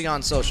 especially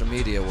on social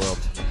media world.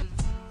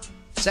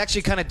 It's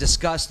actually kind of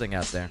disgusting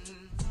out there.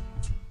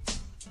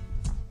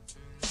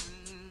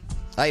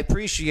 I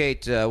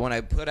appreciate when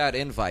I put out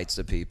invites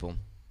to people,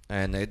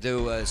 and they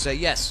do say,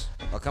 yes,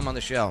 I'll come on the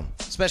show,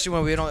 especially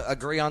when we don't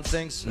agree on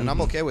things, and I'm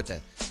okay with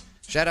that.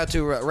 Shout out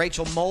to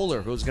Rachel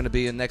Moeller, who's going to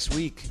be in next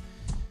week.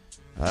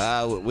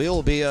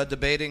 We'll be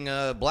debating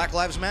Black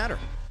Lives Matter,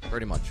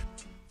 pretty much.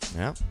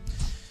 Yeah.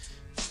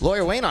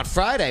 Lawyer Wayne on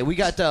Friday. We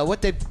got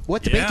what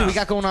debate do we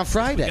got going on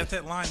Friday? We got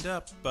that lined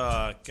up.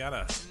 Got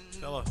a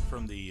fella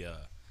from the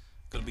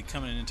going to be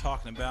coming in and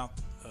talking about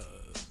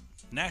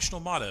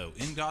national motto,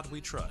 "In God We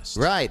Trust."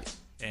 Right.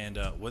 And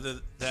whether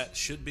that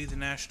should be the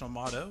national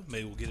motto,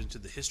 maybe we'll get into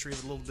the history of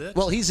it a little bit.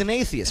 Well, he's an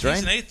atheist, right?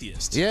 He's an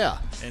atheist. Yeah.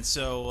 And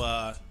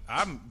so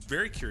I'm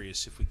very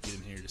curious if we can get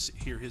him here to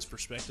hear his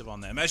perspective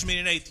on that. Imagine being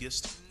an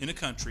atheist in a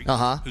country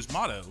whose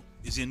motto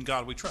is "In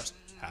God We Trust."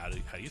 How do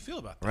you feel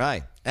about that?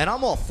 Right. And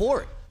I'm all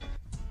for it.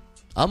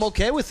 I'm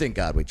okay with "In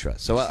God We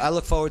Trust." So I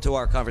look forward to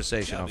our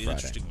conversation on Friday. That'll be an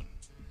interesting one.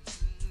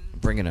 I'm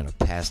bringing in a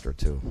pastor,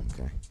 too.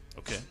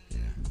 Okay. Yeah.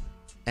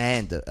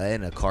 And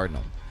a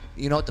cardinal.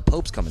 You know what? The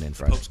Pope's coming in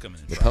Friday. The Pope's coming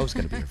in The Friday. Pope's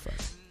going to be here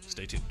Friday.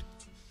 Stay tuned.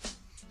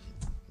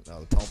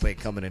 No, the Pope ain't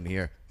coming in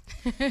here.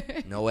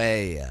 No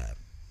way.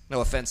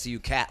 No offense to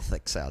you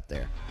Catholics out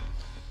there.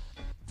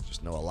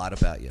 Just know a lot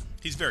about you.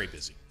 He's very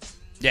busy.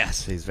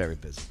 Yes, he's very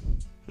busy.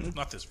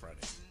 Not this Friday.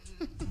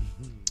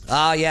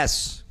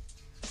 Yes.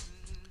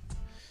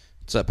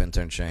 What's up,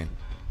 intern Shane?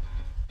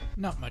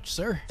 Not much,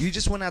 sir. You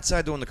just went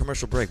outside during the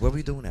commercial break. What were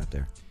you doing out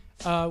there?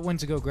 Went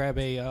to go grab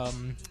a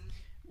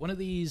one of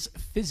these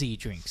fizzy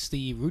drinks,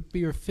 the root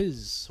beer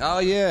fizz. Oh,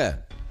 yeah.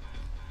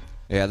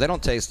 Yeah, they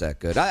don't taste that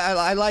good.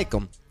 I like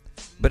them,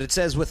 but it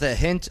says with a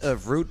hint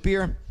of root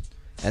beer,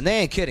 and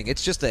they ain't kidding.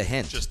 It's just a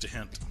hint. Just a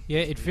hint.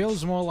 Yeah, it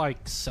feels more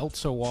like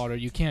seltzer water.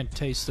 You can't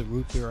taste the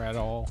root beer at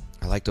all.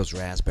 I like those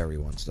raspberry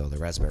ones, though, the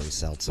raspberry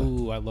seltzer.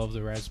 Ooh, I love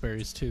the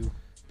raspberries, too.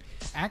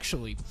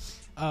 Actually,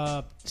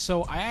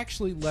 so I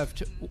actually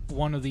left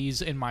one of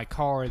these in my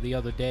car the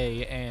other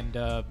day, and,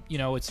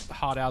 it's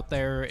hot out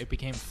there. It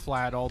became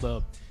flat. All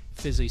the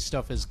fizzy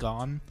stuff is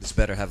gone. This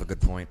better have a good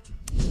point.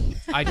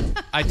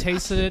 I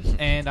tasted it,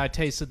 and I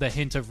tasted the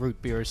hint of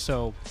root beer.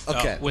 So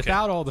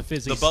without all the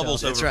fizzy the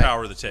bubbles stuff,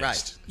 overpower the taste.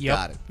 Right.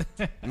 Yep.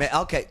 Got it.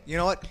 Okay, you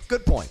know what?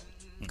 Good point.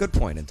 Good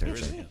point,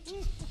 intern.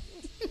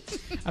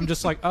 I'm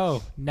just like,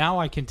 oh, now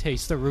I can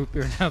taste the root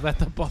beer now that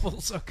the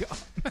bubbles are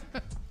gone.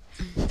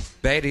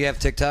 Bay, do you have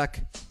TikTok?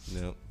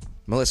 Nope.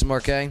 Melissa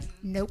Marquet?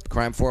 Nope.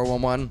 Crime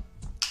 411?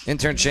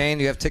 Intern Shane,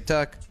 do you have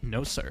TikTok?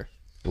 No, sir.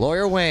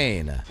 Lawyer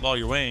Wayne.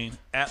 Lawyer Wayne,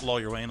 at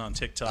Lawyer Wayne on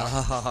TikTok.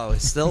 Oh,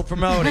 he's still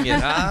promoting it,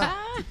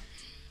 huh?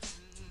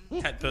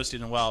 Hadn't posted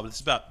in a while, but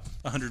it's about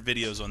 100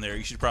 videos on there.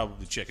 You should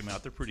probably check them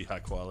out. They're pretty high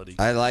quality.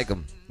 I like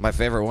them. My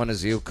favorite one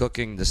is you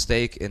cooking the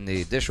steak in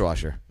the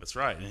dishwasher. That's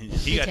right. And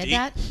he got to eat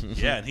that?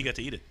 Yeah, and he got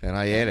to eat it. And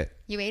I ate it.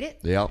 You ate it?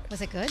 Yep.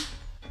 Was it good?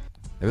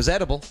 It was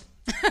edible.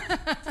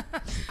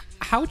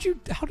 How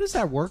does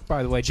that work,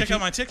 by the way? Check out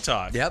my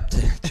TikTok. Yep.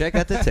 Check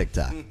out the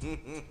TikTok.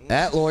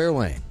 At Lawyer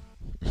Wayne.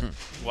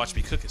 Watch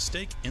me cook a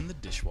steak in the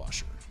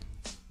dishwasher.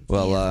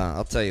 Well,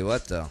 I'll tell you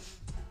what, though.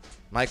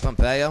 Mike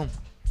Pompeo.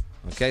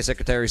 Okay,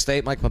 Secretary of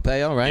State Mike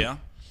Pompeo, right? Yeah.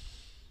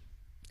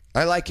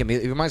 I like him.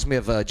 He reminds me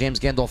of James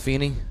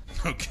Gandolfini.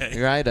 Okay.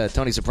 Right?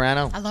 Tony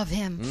Soprano. I love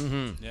him.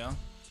 Mm-hmm. Yeah.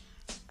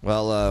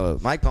 Well,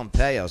 Mike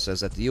Pompeo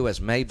says that the U.S.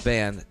 may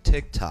ban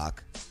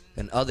TikTok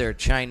and other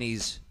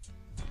Chinese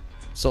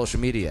social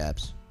media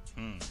apps.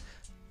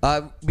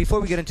 Before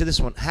we get into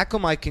this one, how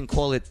come I can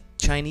call it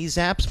Chinese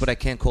apps, but I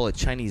can't call it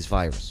Chinese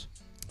virus?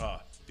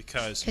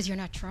 Because you're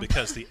not Trump.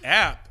 Because the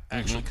app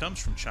actually comes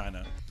from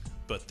China,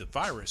 but the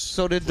virus.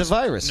 So did the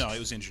virus? No, it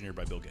was engineered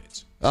by Bill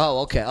Gates.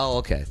 Oh,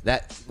 okay.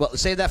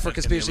 Save that for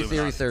Conspiracy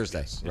Theory Thursday.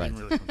 Yes, it Right. didn't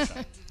really come from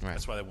China. Right.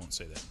 That's why they won't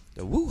say that.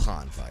 The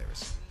Wuhan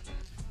virus.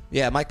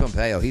 Yeah, Mike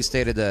Pompeo. He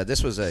stated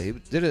he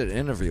did an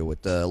interview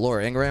with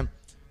Laura Ingraham.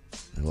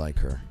 I like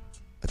her.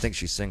 I think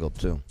she's single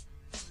too.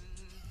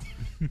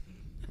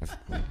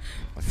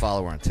 I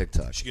follow her on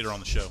TikTok. Should get her on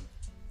the show.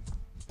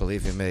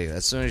 Believe you me,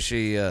 as soon as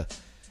she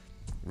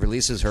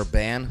releases her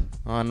ban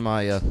on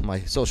my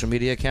my social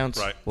media accounts,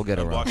 Right. we'll get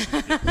her on.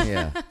 Unblocks.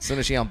 Yeah, as soon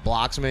as she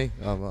unblocks me,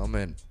 I'm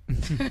in.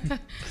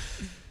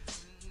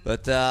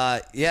 But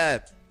yeah,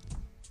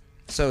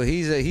 so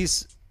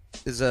he's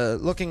is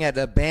looking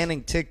at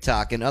banning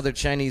TikTok and other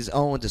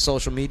Chinese-owned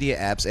social media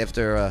apps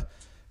after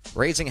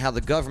raising how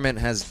the government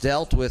has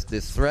dealt with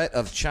the threat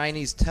of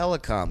Chinese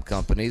telecom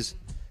companies.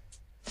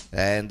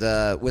 And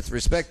with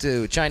respect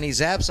to Chinese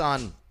apps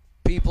on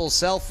people's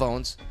cell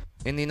phones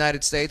in the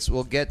United States,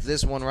 we'll get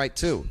this one right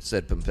too,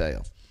 said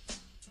Pompeo.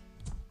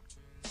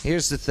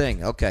 Here's the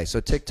thing. Okay, so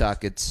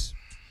TikTok, it's...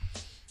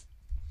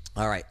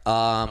 All right.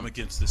 I'm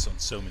against this on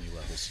so many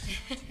levels.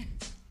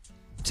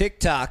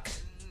 TikTok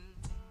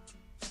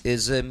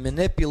is a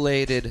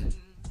manipulated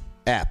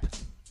app.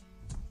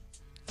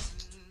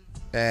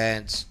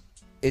 And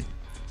it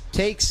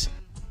takes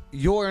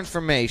your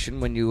information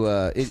when you...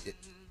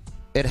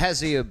 It has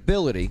the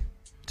ability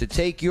to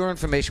take your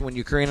information when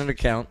you create an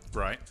account.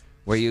 Right.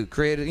 Where you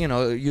create a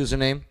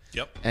username.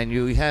 Yep. And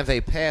you have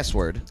a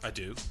password. I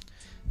do.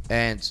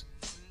 And,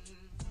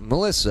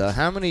 Melissa,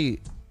 how many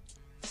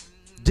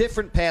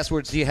different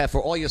passwords do you have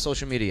for all your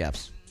social media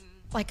apps?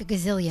 Like a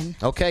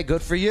gazillion. Okay,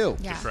 good for you.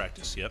 Yeah. Good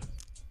practice, yep.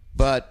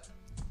 But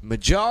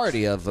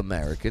majority of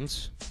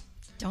Americans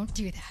don't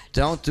do that.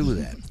 Don't do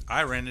that.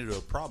 I ran into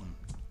a problem.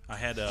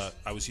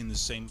 I was using the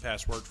same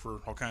password for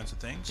all kinds of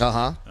things.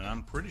 Uh-huh. And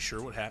I'm pretty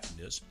sure what happened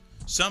is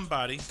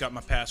somebody got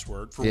my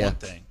password for one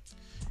thing.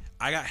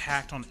 I got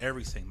hacked on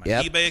everything. My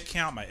eBay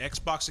account, my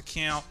Xbox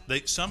account.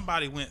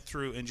 Somebody went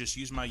through and just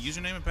used my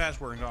username and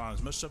password and got on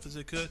as much stuff as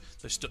they could.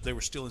 They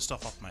were stealing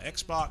stuff off my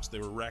Xbox. They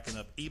were racking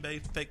up eBay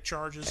fake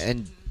charges.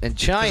 And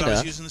China, I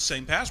was using the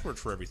same password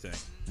for everything.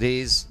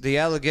 The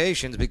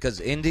allegations, because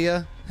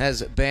India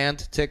has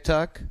banned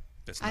TikTok.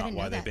 That's not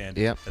why they banned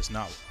it. Yep. That's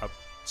not.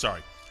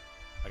 Sorry,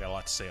 I got a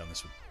lot to say on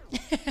this one.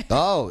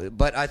 Oh,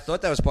 but I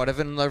thought that was part of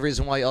it. Another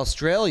reason why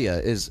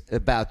Australia is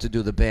about to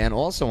do the ban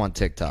also on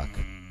TikTok.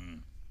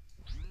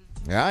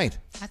 Right.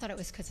 I thought it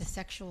was because of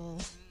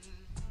sexual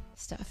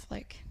stuff.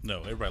 No,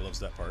 everybody loves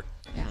that part.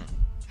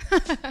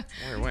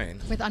 Yeah. Wayne.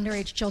 With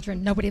underage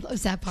children, nobody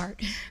loves that part.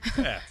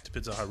 Yeah,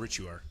 depends on how rich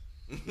you are.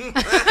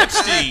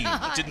 Epstein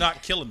did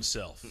not kill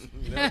himself.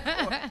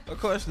 Of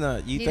course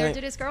not. Neither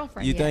did his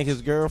girlfriend. You think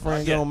his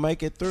girlfriend gonna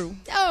make it through?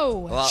 Oh,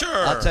 well,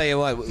 sure. I'll tell you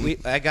what.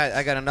 I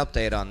got an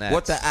update on that.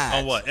 What the odds?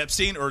 On what?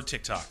 Epstein or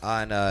TikTok?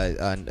 On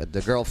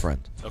the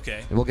girlfriend.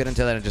 Okay. We'll get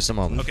into that in just a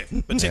moment.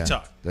 Okay, but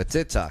TikTok. The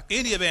TikTok.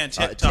 India banned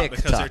TikTok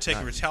because they're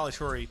taking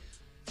retaliatory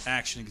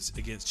action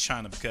against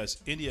China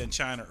because India and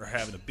China are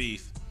having a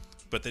beef,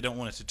 but they don't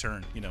want it to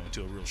turn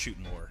into a real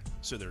shooting war.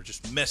 So they're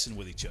just messing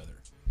with each other.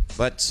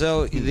 But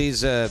so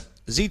these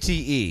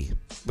ZTE,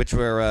 which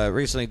were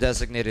recently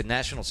designated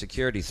national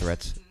security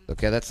threats.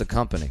 Okay, that's the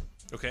company.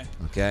 Okay.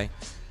 Okay.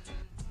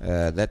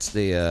 That's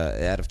the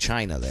out of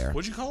China there.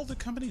 What'd you call the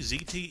company?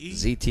 ZTE?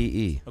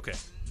 ZTE. Okay.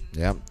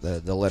 Yep.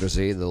 The letter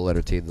Z, the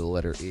letter T, the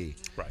letter E.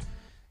 Right.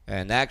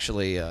 And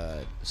actually,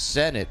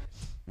 Senate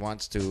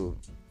wants to,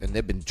 and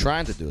they've been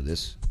trying to do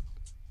this,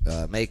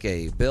 make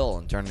a bill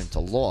and turn it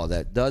into law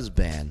that does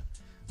ban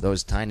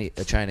those tiny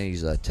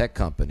Chinese tech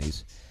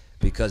companies,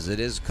 because it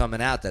is coming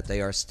out that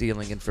they are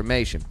stealing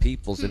information,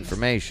 people's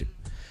information.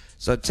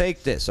 So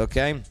take this,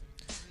 okay?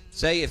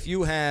 Say if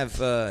you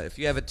have a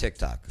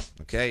TikTok,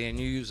 okay, and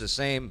you use the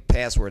same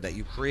password that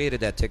you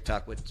created that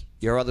TikTok with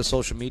your other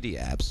social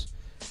media apps,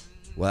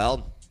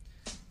 well,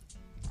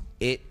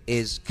 it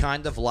is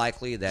kind of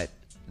likely that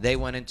they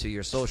went into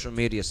your social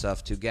media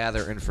stuff to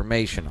gather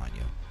information on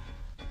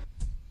you.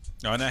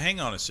 Now hang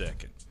on a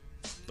second.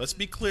 Let's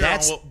be clear on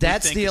what we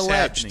think is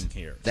happening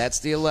here. That's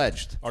the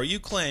alleged. Are you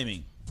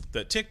claiming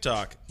that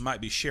TikTok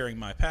might be sharing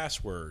my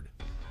password,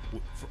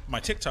 my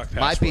TikTok password?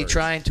 Might be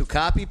trying to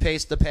copy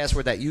paste the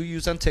password that you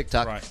use on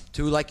TikTok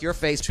to like your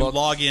Facebook, to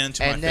log in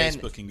to my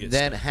Facebook and get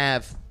then stuff.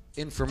 Have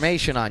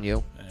information on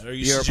you. Are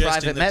you your suggesting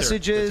private that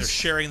messages? they're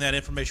sharing that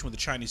information with the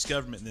Chinese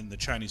government, and then the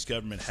Chinese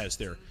government has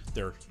their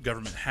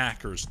government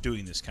hackers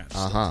doing this kind of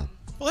stuff?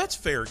 Well, that's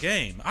fair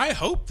game. I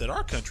hope that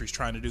our country's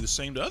trying to do the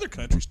same to other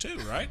countries too,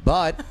 right?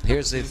 But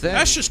here's the thing.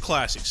 That's just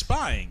classic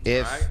spying,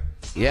 right?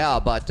 Yeah,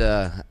 but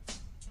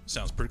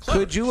sounds pretty clever.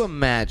 Could you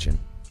imagine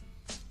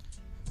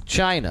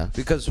China,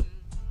 because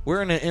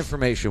we're in an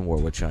information war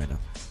with China.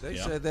 They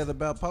said that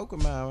about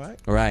Pokemon, right?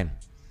 Right.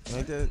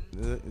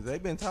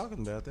 They've been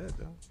talking about that,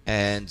 though.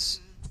 And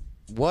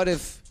what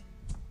if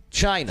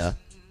China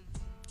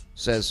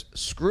says,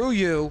 screw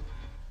you,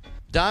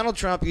 Donald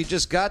Trump, you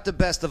just got the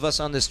best of us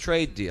on this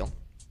trade deal.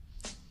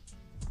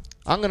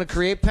 I'm going to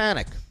create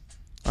panic.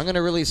 I'm going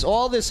to release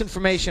all this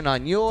information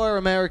on your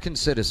American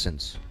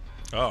citizens.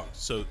 Oh,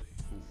 so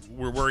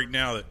we're worried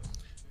now that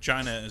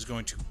China is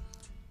going to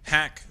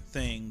hack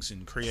things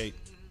and create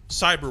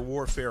cyber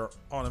warfare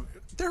on them.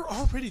 They're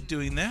already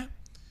doing that.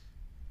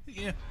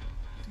 Yeah.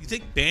 You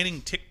think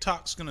banning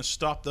TikTok's going to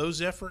stop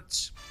those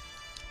efforts?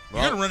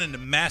 You're going to run into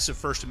massive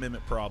First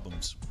Amendment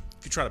problems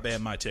if you try to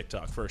ban my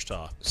TikTok. First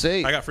off,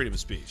 see, I got freedom of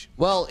speech.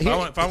 Well, if I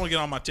want to get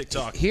on my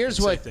TikTok, here's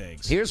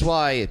things.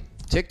 Why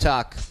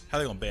TikTok. How are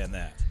they going to ban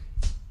that?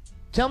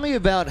 Tell me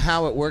about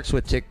how it works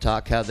with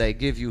TikTok. How they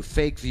give you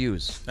fake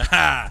views.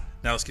 Now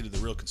let's get to the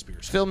real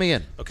conspiracy. Fill me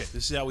in. Okay,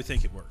 this is how we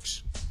think it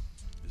works.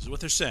 This is what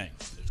they're saying.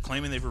 They're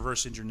claiming they've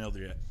reverse engineered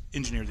the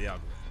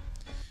algorithm.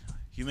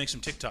 you make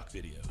some TikTok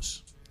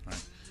videos.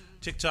 Right?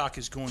 TikTok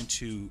is going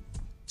to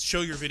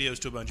show your videos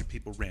to a bunch of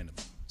people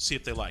randomly. See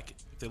if they like it.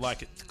 If they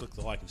like it, click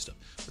the like and stuff.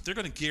 But they're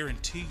going to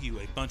guarantee you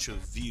a bunch of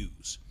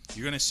views.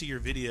 You're going to see your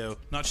video,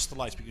 not just the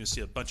likes, but you're going to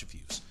see a bunch of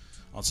views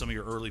on some of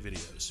your early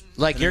videos.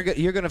 Like you're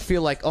going to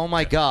feel like, oh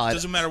my God,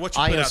 doesn't matter what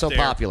you I put am out so there.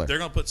 popular. They're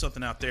going to put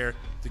something out there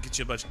to get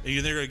you a bunch.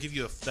 And they're going to give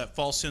you that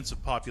false sense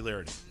of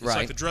popularity. It's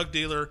like the drug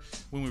dealer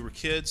when we were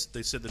kids.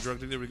 They said the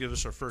drug dealer would give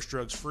us our first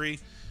drugs free.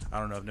 I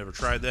don't know. I've never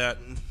tried that.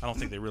 I don't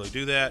think they really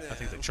do that. I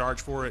think they charge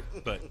for it.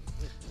 But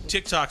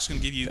TikTok's going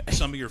to give you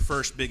some of your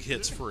first big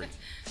hits free.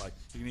 Like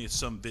you need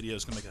some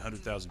videos going to make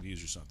 100,000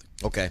 views or something.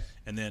 Okay.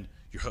 And then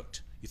you're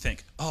hooked. You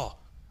think, oh,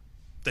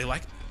 they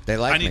like me. They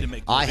like I need me. to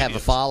make more I have videos. a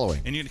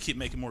following. And you're going to keep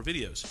making more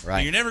videos. Right.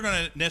 And you're never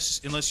going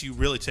to, unless you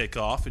really take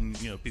off and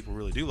people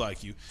really do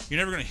like you, you're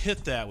never going to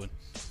hit that one.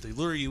 They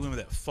lure you in with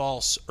that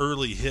false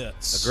early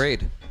hits.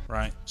 Agreed.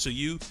 Right? So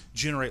you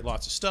generate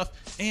lots of stuff,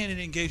 and it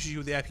engages you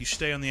with the app. You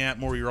stay on the app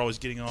more. You're always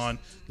getting on,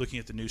 looking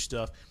at the new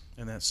stuff,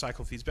 and that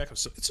cycle feeds back.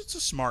 So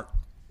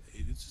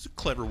it's a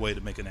clever way to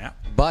make an app.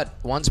 But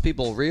once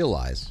people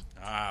realize...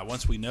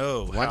 once we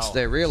know. Once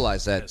they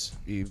realize that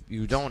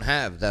you don't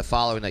have that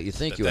following that you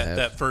think you have.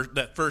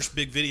 That first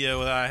big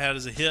video that I had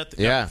as a hit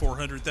that got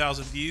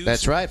 400,000 views.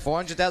 That's right,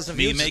 400,000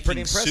 views is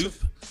pretty impressive.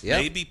 Soup. Yep.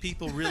 Maybe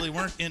people really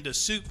weren't into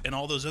soup, and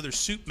all those other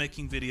soup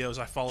making videos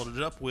I followed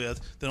it up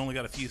with that only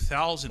got a few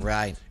thousand.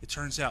 Right. It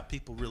turns out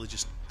people really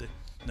just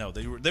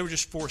they were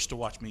just forced to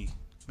watch me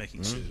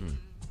making soup.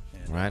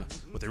 And, right.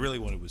 What they really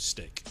wanted was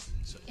steak.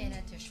 So. In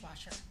a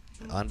dishwasher.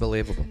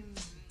 Unbelievable.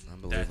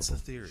 That's the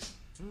theory.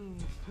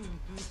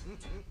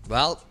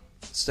 Well,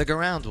 stick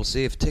around. We'll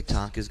see if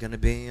TikTok is going to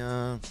be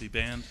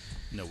banned.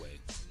 No way.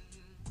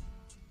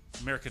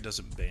 America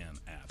doesn't ban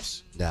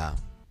apps.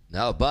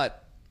 No,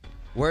 but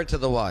word to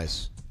the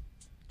wise: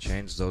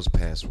 change those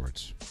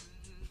passwords.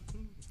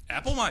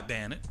 Apple might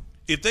ban it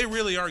if they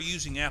really are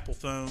using Apple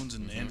phones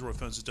and Android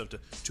phones and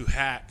stuff to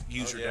hack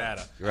user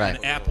data. Right.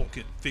 And Apple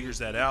figures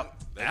that out.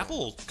 Apple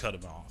will cut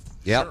them off.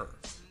 Yep. Sure.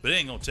 But it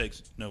ain't gonna take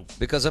no.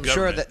 Because I'm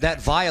sure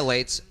that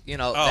violates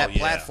that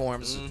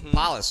platform's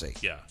policy.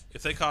 Yeah.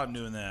 If they caught them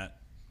doing that,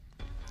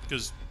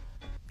 because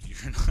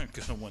you're not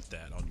gonna want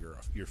that on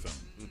your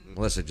phone.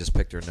 Melissa just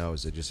picked her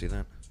nose. Did you see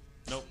that?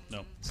 Nope.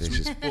 No.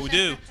 What we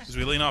do is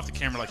we lean off the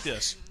camera like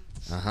this.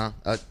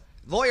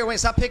 Lawyer Wayne,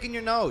 stop picking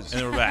your nose.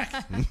 And then we're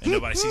back. And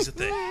nobody sees a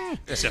thing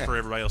except for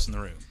everybody else in the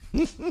room.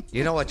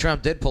 You know what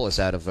Trump did pull us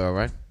out of,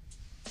 right?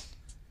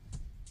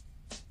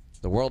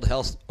 The World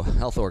Health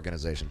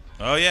Organization.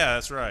 Oh yeah,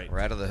 that's right. We're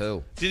out of the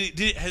WHO.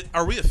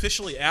 Are we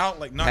officially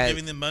out? Like not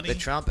giving them money? The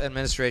Trump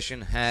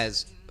administration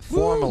has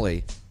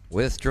formally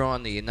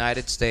withdrawn the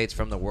United States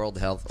from the World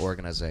Health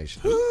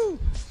Organization.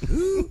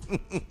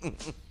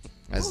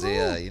 As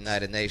the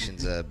United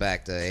Nations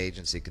backed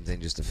agency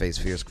continues to face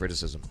fierce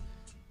criticism.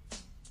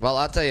 Well,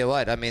 I'll tell you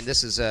what. I mean,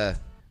 this is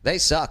they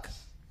suck.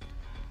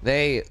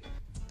 They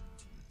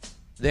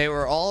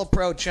were all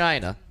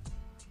pro-China,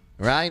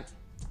 right?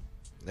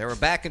 They were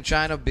back in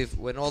China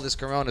when all this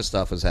corona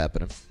stuff was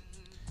happening.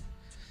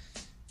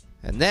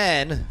 And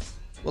then,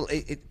 well,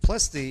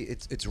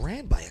 it's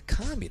ran by a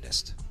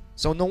communist.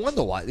 So no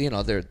wonder why,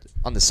 they're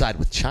on the side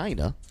with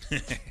China.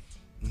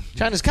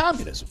 China's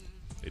communism.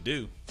 They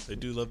do. They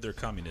do love their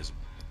communism.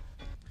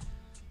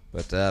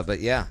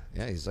 But yeah,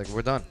 he's like,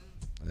 we're done.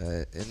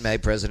 In May,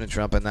 President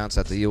Trump announced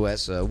that the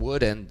U.S.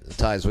 would end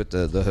ties with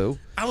the WHO.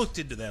 I looked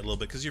into that a little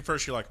bit because you're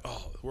like,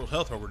 oh, the World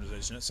Health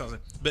Organization. It sounds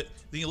like, but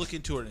then you look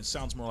into it and it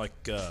sounds more like,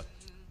 I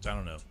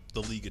don't know,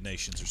 the League of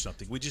Nations or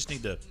something. We just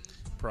need to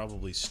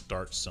probably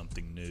start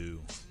something new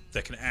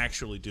that can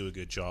actually do a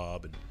good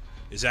job and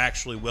is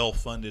actually well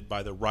funded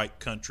by the right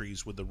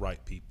countries with the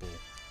right people.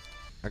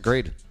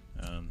 Agreed.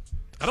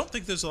 I don't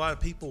think there's a lot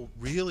of people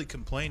really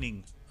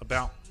complaining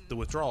about the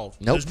withdrawal.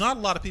 Nope. There's not a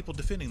lot of people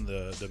defending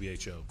the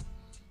WHO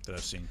that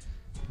I've seen.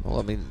 Well,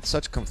 I mean,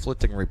 such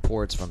conflicting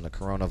reports from the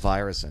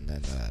coronavirus, and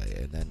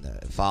then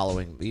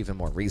following even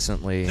more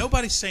recently.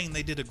 Nobody's saying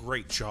they did a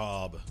great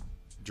job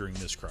during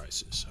this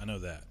crisis. I know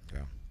that. Yeah.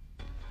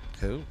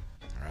 Who?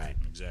 All right.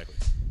 Exactly.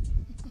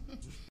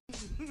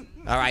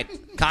 All right,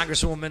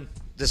 Congresswoman,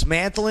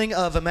 dismantling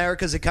of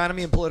America's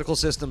economy and political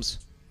systems.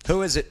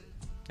 Who is it?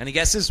 Any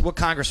guesses? What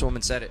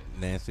Congresswoman said it?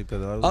 Nancy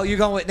Pelosi. Oh, you're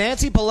going with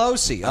Nancy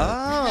Pelosi.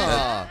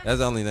 That's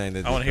the only name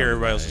that I want to hear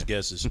everybody else's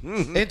guesses.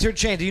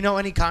 Interchange. Do you know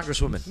any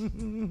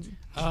Congresswoman?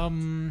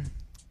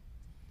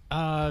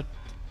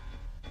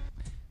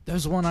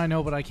 There's one I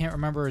know, but I can't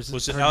remember.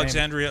 Was it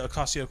Alexandria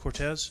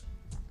Ocasio-Cortez?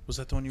 Was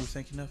that the one you were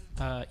thinking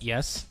of?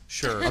 Yes.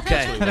 Sure.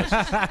 Okay.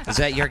 Is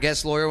that your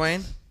guess, Lawyer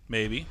Wayne?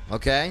 Maybe.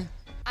 Okay.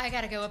 I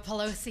gotta go with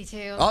Pelosi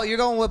too. Oh, you're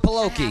going with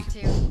Pelosi.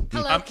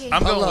 I have to.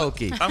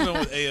 Pelosi. I'm going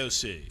with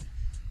AOC.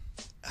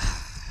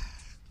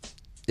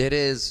 It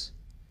is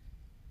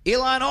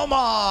Ilhan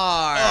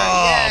Omar.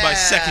 Oh, my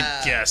second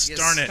guess. Yes.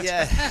 Darn it.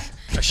 Yeah.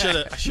 I should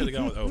have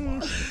gone with Omar.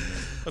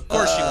 Of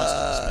course she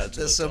wants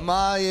to the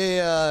Somali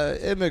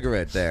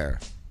immigrant there.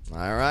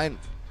 All right.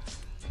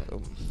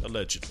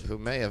 Allegedly. who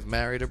may have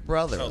married a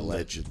brother,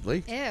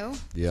 Allegedly. allegedly.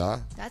 Ew. Yeah.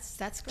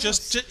 That's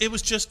gross. It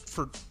was just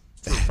for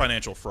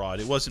financial fraud.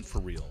 It wasn't for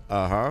real.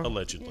 Uh-huh.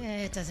 Allegedly.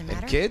 It doesn't matter.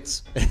 And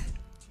kids?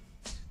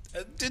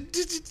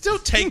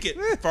 Don't take it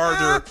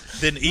farther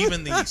than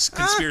even the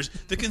conspiracy.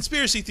 The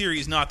conspiracy theory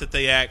is not that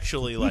they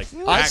actually I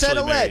said actually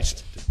married.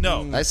 alleged.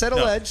 No, I said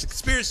no. alleged. The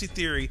conspiracy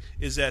theory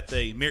is that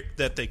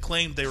they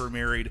claimed they were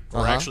married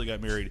or actually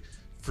got married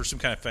for some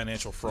kind of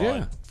financial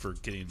fraud for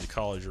getting into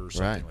college or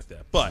something like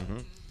that. But You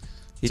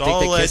it's think all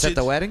they alleged. kissed at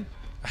the wedding?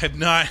 I have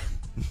not.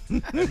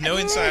 I have no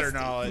insider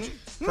knowledge.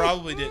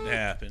 Probably didn't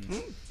happen.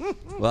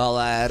 Well,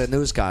 at a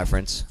news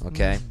conference,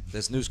 okay,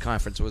 this news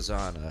conference was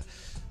on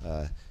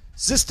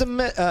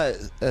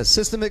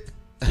systemic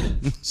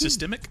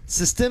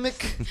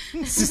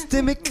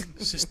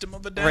System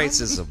of a down.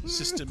 racism,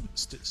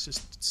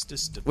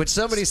 System. which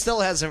somebody still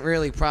hasn't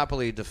really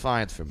properly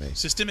defined for me.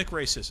 Systemic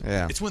racism.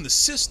 Yeah. It's when the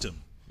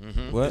system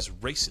What? is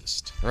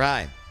racist.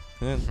 Right.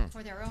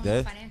 For their own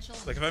That- financial.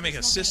 Like if I make a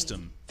personal gain.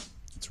 system,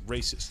 it's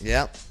racist.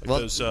 Yeah. Well,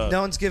 those,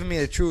 no one's giving me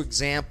a true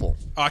example.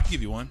 I can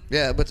give you one.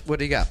 Yeah, but what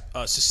do you got?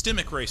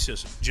 Systemic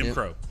racism. Jim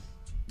Crow.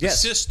 The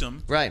Yes.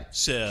 system Right.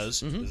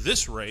 says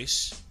this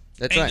race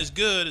That's ain't right. as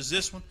good as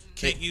this one.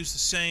 Can't use the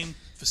same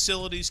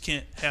facilities.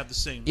 Can't have the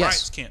same Yes.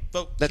 rights. Can't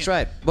vote. That's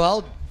can't- right.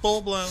 Well, Full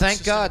blown.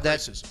 thank God that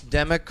racism.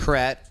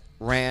 Democrat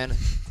ran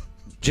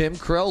Jim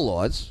Crow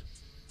laws.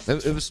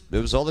 It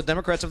was all the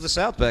Democrats of the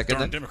South back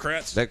Darn then.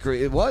 Democrats.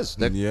 It was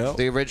Yep.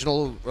 the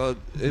original.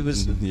 It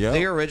was Yep.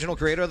 the original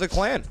creator of the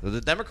Klan,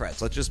 the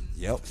Democrats. Let's just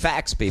Yep.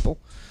 facts, people.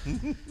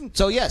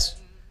 So yes,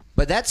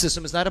 but that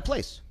system is not in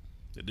place.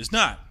 It is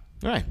not.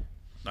 All right.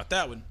 Not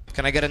that one.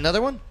 Can I get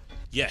another one?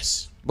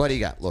 Yes. What do you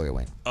got, Lawyer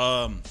Wayne?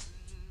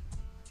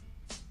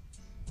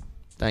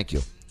 Thank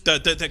you.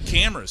 The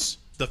cameras,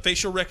 the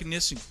facial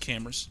recognition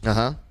cameras,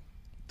 Uh-huh.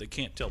 they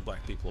can't tell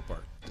black people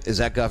apart. Is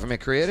that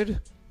government created?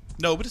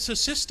 No, but it's a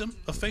system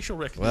of facial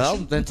recognition. Well,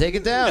 then take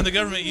it down. and the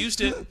government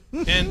used it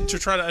and to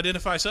try to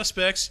identify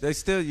suspects. They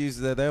still use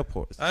it at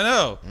airports. I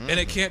know, and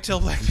it can't tell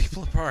black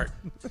people apart.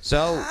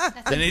 So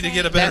They need to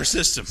get a better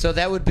system. So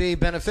that would be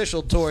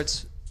beneficial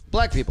towards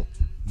black people.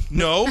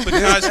 No,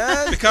 because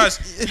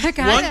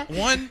Kinda.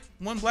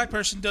 one black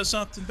person does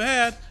something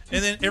bad,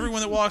 and then everyone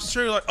that walks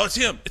through like, oh, it's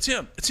him,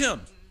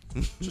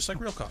 just like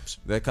real cops.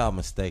 They call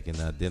mistaken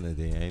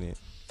identity, ain't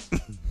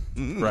it?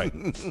 Right.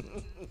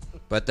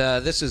 But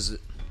this is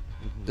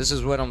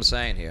what I'm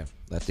saying here,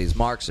 that these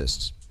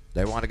Marxists,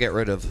 they want to get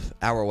rid of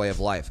our way of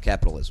life,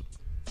 capitalism.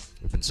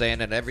 We've been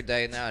saying it every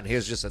day now, and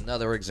here's just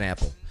another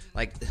example.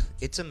 Like,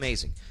 it's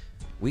amazing.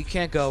 We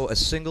can't go a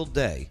single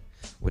day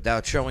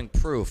without showing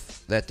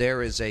proof that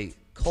there is a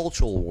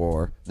cultural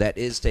war that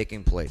is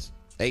taking place.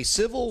 A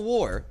civil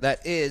war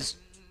that is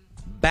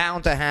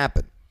bound to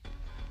happen.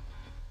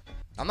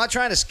 I'm not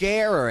trying to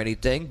scare or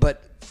anything,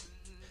 but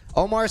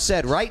Omar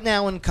said right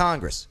now in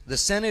Congress, the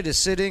Senate is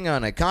sitting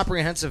on a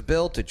comprehensive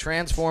bill to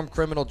transform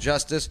criminal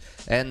justice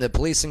and the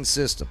policing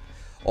system.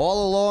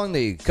 All along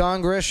the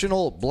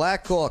Congressional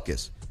Black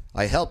Caucus,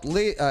 I helped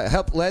lead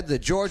the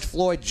George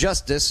Floyd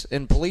Justice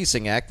in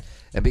Policing Act,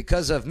 and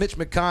because of Mitch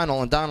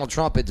McConnell and Donald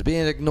Trump, it's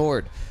being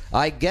ignored.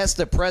 I guess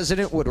the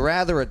president would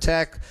rather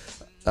attack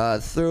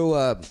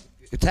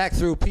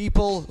through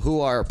people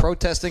who are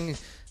protesting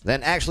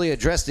than actually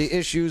address the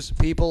issues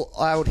people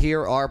out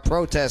here are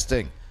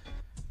protesting.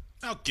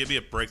 I'll give you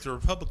a break. The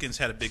Republicans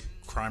had a big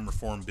crime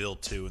reform bill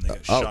too, and they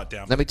got shot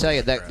down. Let me by tell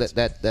you Democrats.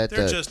 that they're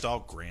just all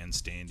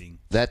grandstanding.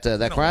 That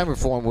crime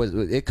reform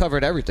it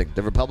covered everything.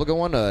 The Republican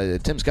one,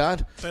 Tim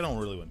Scott. They don't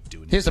really want to do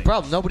anything. Here's the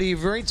problem: nobody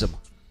even reads them.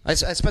 I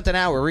spent an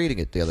hour reading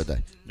it the other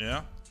day.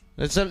 Yeah.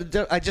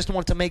 I just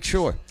wanted to make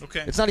sure.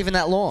 Okay. It's not even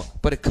that long,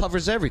 but it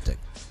covers everything.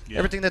 Yeah.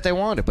 Everything that they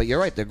wanted. But you're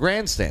right, they're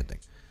grandstanding.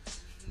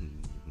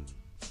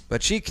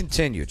 But she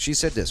continued. She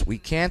said this: we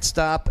can't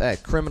stop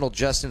at criminal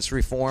justice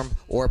reform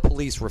or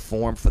police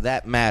reform for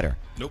that matter.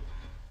 Nope.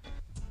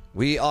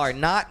 We are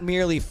not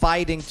merely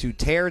fighting to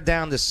tear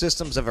down the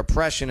systems of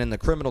oppression in the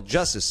criminal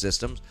justice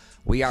systems.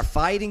 We are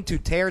fighting to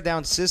tear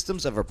down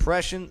systems of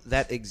oppression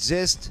that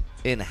exist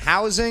in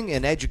housing,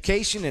 in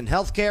education, in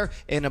healthcare,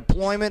 in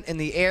employment, in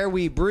the air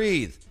we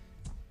breathe.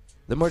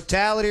 The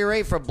mortality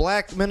rate for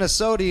black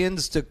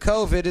Minnesotians to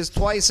COVID is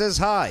twice as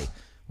high.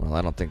 Well,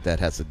 I don't think that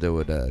has to do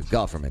with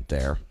government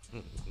there.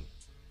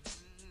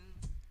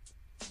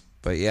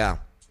 But yeah,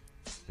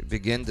 we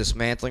begin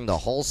dismantling the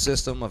whole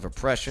system of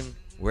oppression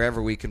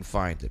wherever we can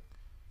find it.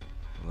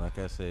 Like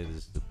I said,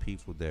 it's the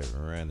people that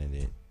are running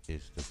it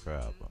is the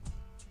problem.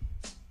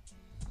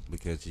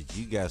 Because if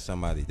you got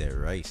somebody that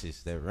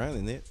racist that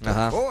running it,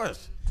 of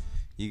course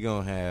you're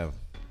gonna have.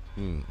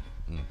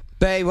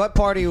 Bay, what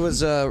party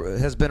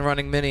has been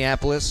running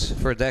Minneapolis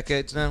for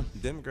decades now?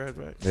 Democrats,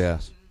 right?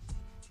 Yes.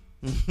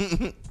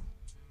 Like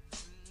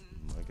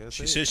I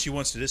She said. says she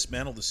wants to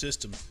dismantle the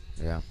system.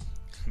 Yeah.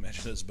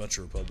 Imagine there's a bunch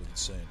of Republicans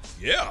saying,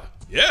 "Yeah,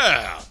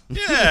 yeah,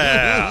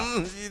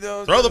 yeah, You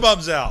know, throw the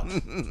bums out."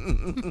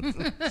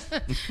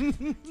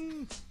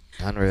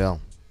 Unreal.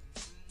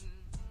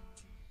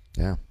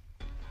 Yeah.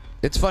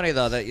 It's funny,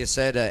 though, that you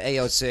said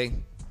AOC.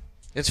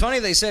 It's funny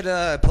they said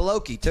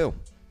Pelosi, too.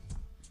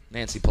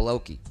 Nancy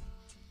Pelosi.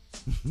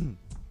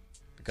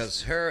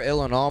 Because her,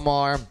 Ilhan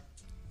Omar,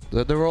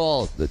 they're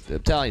all, I'm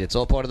telling you, it's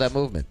all part of that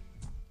movement.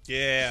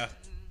 Yeah.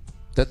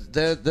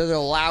 They're the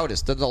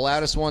loudest. They're the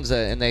loudest ones,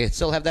 and they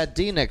still have that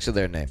D next to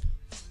their name.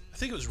 I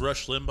think it was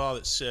Rush Limbaugh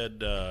that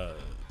said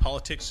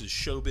politics is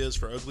showbiz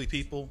for ugly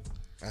people.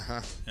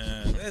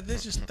 And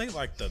they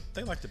like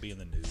to be in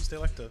the news. They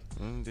like the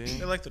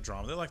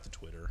drama. They like the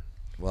Twitter.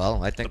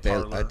 Well, I think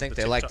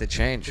they like the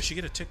change. They should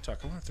get a TikTok.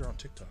 I wonder if they're on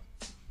TikTok.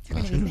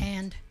 They're going to be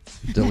banned.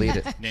 Delete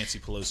it. Nancy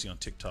Pelosi on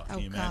TikTok. Can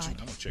you imagine?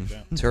 I'm going to check that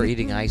out. It's her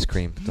eating ice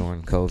cream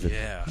during COVID.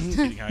 Yeah,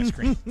 eating ice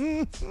cream.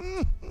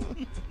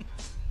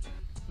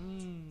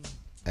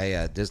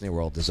 Hey, Disney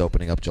World is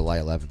opening up July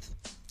 11th.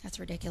 That's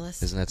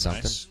ridiculous. Isn't that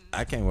something? Nice.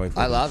 I can't wait for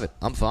I love it.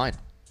 I'm fine.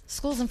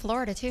 Schools in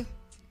Florida, too.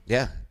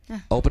 Yeah.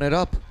 Open it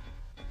up.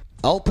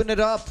 Open it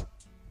up.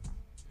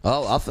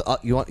 Oh,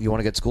 you want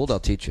to get schooled? I'll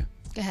teach you.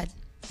 Go ahead.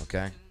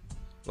 Okay.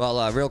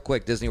 Well, real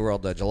quick, Disney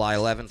World, July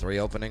 11th,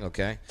 reopening,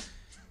 okay?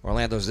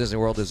 Orlando's Disney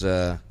World is,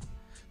 they're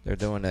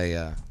doing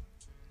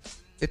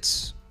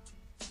it's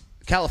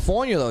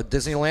California, though,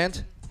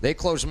 Disneyland. They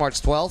close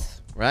March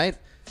 12th, right?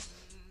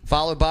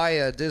 Followed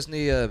by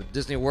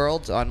Disney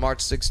World on March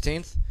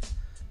 16th.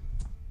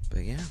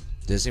 But, yeah,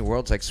 Disney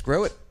World's like,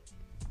 screw it.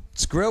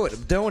 Screw it.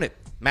 I'm doing it.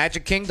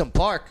 Magic Kingdom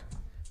Park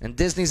and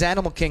Disney's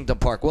Animal Kingdom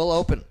Park will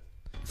open.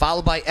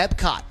 Followed by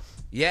Epcot.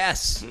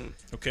 Yes.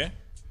 Okay.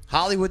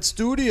 Hollywood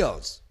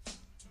Studios.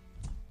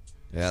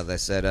 Yeah, they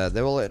said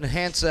they will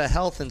enhance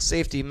health and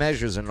safety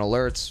measures and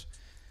alerts.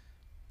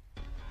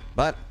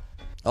 But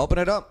open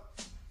it up.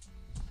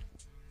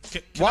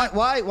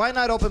 Why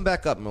not open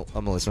back up,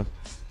 Melissa?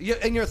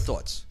 And your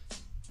thoughts?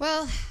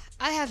 Well,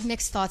 I have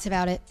mixed thoughts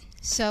about it.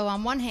 So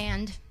on one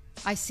hand,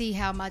 I see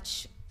how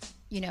much,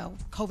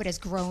 COVID has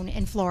grown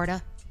in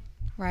Florida,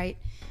 right?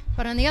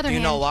 But on the other hand...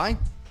 Do you know why?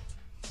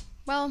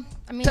 Well,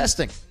 I mean...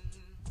 Testing.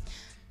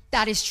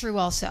 That is true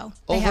also.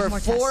 They Over have more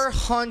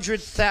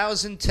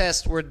 400,000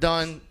 tests were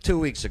done 2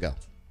 weeks ago.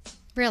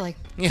 Really?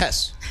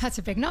 Yes. That's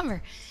a big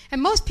number.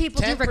 And most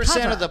people do recover.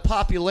 10% of the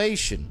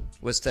population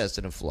was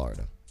tested in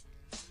Florida.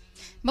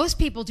 Most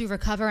people do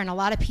recover, and a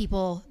lot of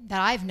people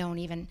that I've known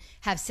even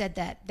have said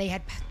that they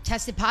had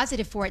tested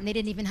positive for it and they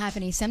didn't even have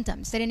any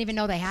symptoms. They didn't even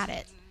know they had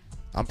it.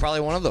 I'm probably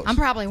one of those. I'm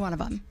probably one of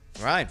them.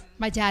 Right.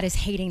 My dad is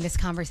hating this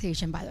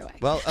conversation, by the way.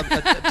 Well, I'm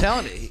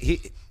telling you,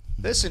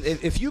 listen,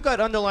 if you got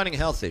underlying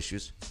health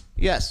issues,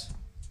 yes,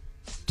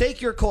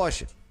 take your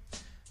caution.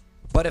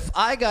 But if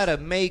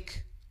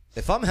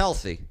I'm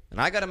healthy and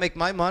I got to make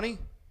my money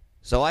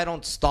so I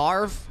don't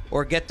starve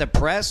or get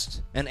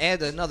depressed and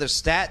add another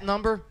stat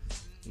number,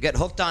 get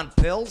hooked on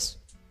pills,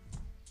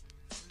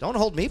 don't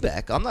hold me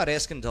back. I'm not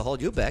asking to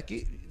hold you back.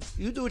 You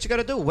do what you got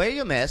to do. Wear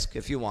your mask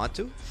if you want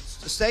to.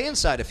 Stay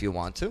inside if you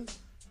want to.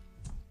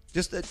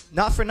 Just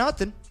not for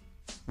nothing.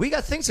 We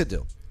got things to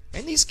do.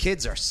 And these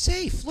kids are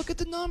safe. Look at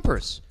the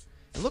numbers.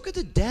 And look at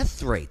the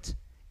death rate.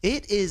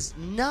 It is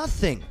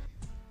nothing.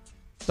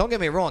 Don't get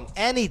me wrong.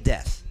 Any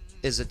death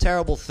is a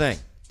terrible thing.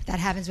 That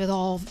happens with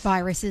all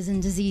viruses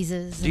and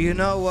diseases. Do you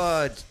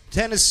know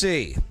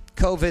Tennessee,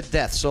 COVID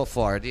deaths so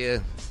far?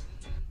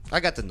 I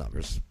got the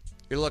numbers.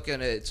 You're looking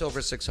at, it's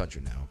over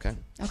 600 now, okay?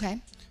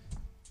 Okay.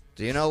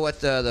 Do you know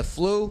what the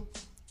flu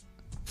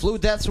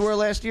deaths were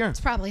last year? It's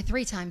probably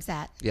 3 times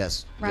that.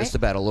 Yes. Right? Just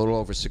about a little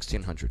over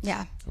 1,600.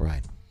 Yeah.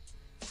 Right.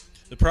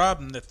 The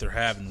problem that they're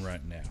having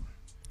right now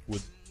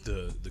with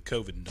the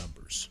COVID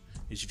numbers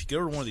is if you go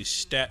to one of these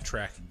stat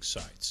tracking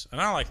sites,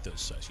 and I like those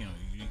sites, you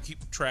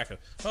keep track of,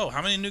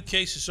 how many new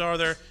cases are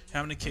there?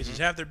 How many cases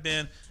have there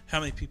been? How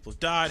many people have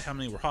died? How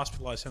many were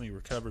hospitalized? How many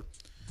recovered?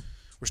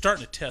 We're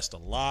starting to test a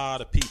lot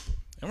of people.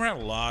 And we're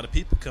having a lot of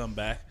people come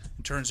back,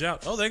 and turns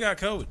out, they got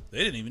COVID. They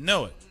didn't even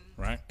know it,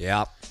 right?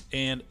 Yeah.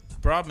 And the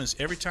problem is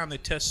every time they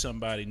test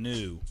somebody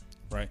new,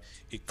 right,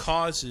 it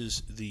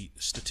causes the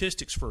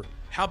statistics for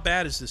how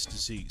bad is this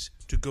disease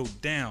to go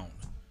down.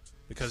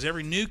 Because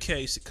every new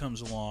case that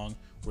comes along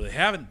where they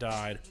haven't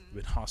died,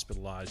 been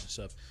hospitalized and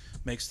stuff,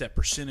 makes that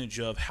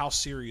percentage of how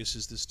serious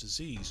is this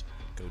disease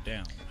go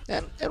down.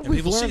 And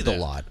we've learned a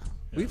lot.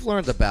 Yeah. We've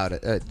learned about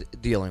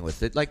it, dealing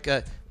with it. Like,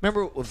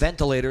 remember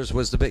ventilators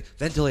was the big...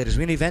 Ventilators,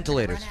 we need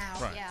ventilators.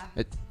 Right.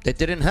 Yeah. It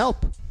didn't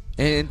help.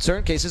 In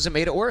certain cases, it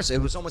made it worse. It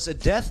was almost a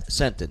death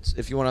sentence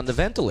if you went on the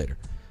ventilator.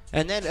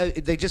 And then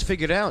they just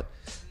figured out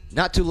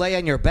not to lay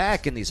on your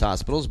back in these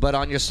hospitals, but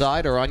on your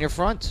side or on your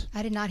front.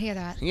 I did not hear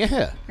that.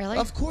 Yeah. Really?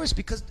 Of course,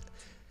 because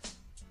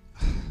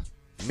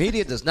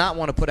media does not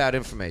want to put out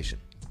information.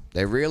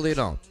 They really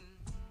don't.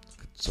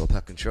 It's all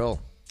about control.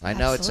 I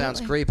know it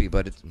sounds creepy,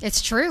 but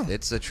it's true.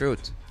 It's the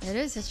truth. It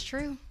is. It's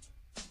true.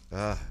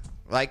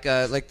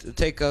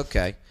 Take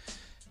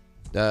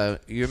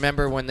you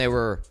remember when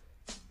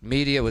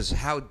media was,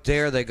 how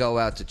dare they go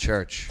out to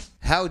church?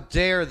 How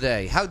dare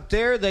they? How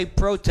dare they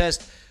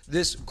protest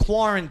this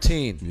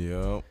quarantine?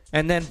 Yep.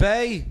 And then,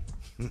 Bay,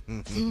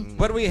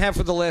 what do we have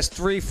for the last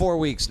 3-4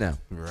 weeks now?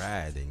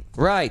 Rioting.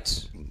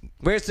 Right.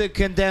 Where's the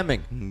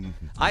condemning?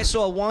 I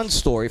saw one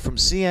story from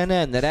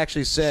CNN that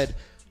actually said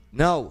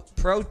No,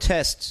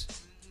 protests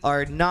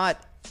are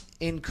not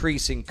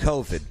increasing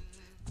COVID,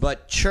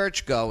 but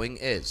church going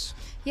is.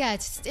 Yeah,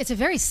 it's a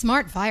very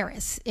smart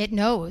virus. It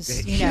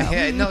knows, you know.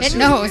 Yeah, it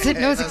knows. It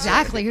knows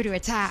exactly who to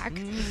attack.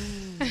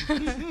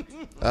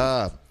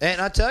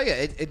 And I'll tell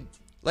you,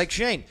 like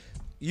Shane,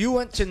 you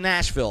went to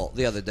Nashville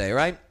the other day,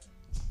 right?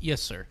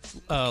 Yes, sir.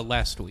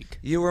 Last week.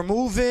 You were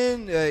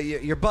moving,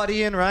 your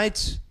buddy in,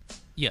 right?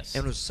 Yes.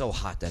 And it was so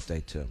hot that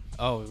day, too.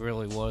 Oh, it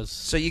really was.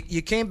 So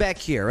you came back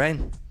here, right?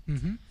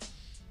 Mm-hmm.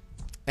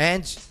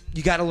 And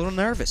you got a little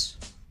nervous.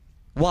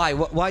 Why?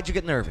 Why'd you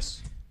get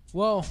nervous?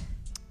 Well,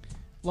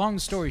 long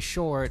story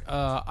short,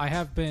 I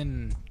have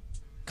been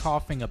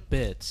coughing a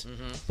bit,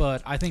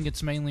 but I think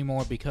it's mainly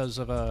more because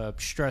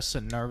of stress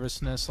and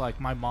nervousness. Like,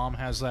 my mom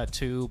has that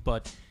too,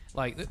 but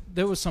like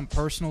there was some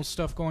personal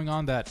stuff going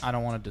on that I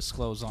don't want to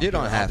disclose on. You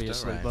don't have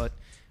obviously, to, right.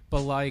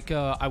 but like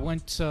I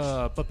went,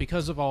 but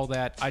because of all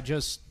that, I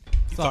just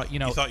thought, you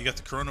know, you thought you got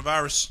the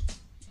coronavirus.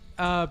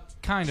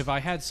 Kind of. I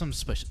had some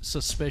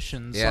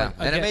suspicions. Yeah,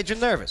 like, and it made you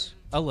nervous.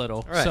 A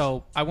little. Right.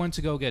 So I went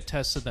to go get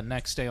tested the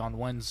next day on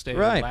Wednesday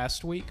Right.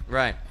 last week.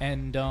 Right.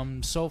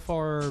 And so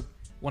far,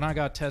 when I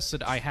got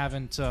tested, I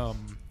haven't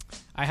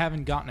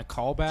gotten a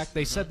call back.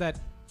 They said that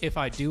if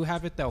I do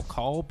have it, they'll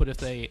call. But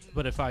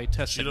if I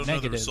test You it don't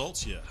negative, know the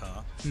results yet,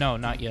 huh? No,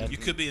 not yet. You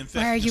could be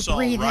Where are infecting you us all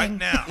breathing? right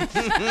now.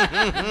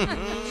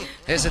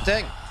 Here's the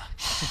thing.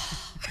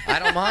 I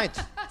don't mind.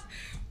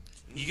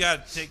 You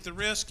got to take the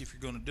risk if you're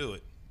going to do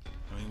it.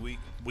 I mean,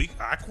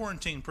 I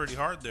quarantined pretty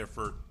hard there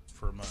for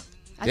a month.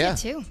 I Yeah. did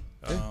too.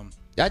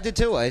 I did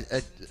too.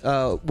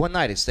 One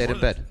night I stayed in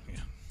bed. Yeah.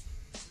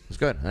 It was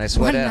good. And I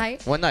sweat One out.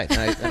 night? One night.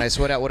 And I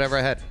sweat out whatever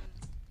I had.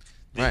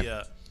 Right.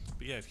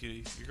 But yeah, if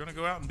you're going to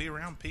go out and be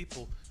around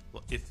people,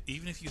 well,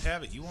 even if you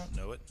have it, you won't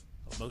know it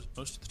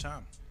most of the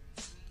time.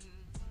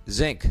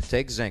 Zinc.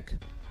 Take zinc.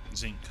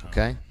 Zinc. Huh?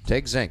 Okay?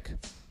 Take zinc.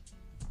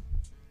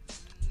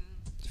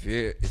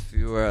 If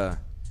you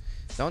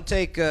don't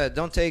take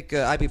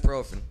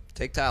ibuprofen.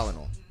 Take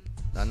Tylenol.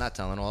 No, not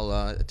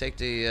Tylenol. Take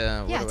the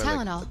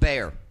Tylenol.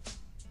 Bayer.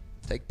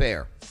 Take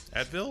Bayer.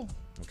 Advil?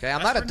 Okay,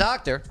 I'm not a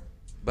doctor,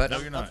 but No,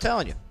 I'm you're not.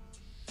 telling you.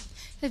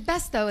 The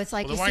best though is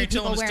like Well, then you why are see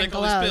you telling people us to wearing take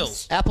all these gloves.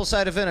 pills? Apple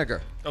cider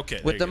vinegar. Okay,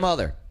 there With you the go.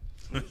 mother.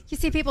 You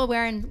see people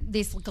wearing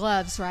these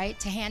gloves, right,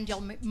 to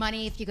handle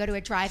money if you go to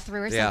a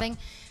drive-through or Yeah. something.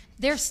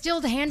 They're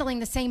still handling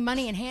the same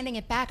money and handing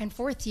it back and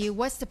forth to you.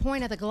 What's the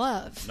point of the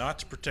glove? Not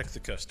to protect the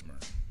customer.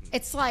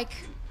 It's like,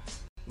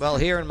 Well,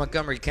 here in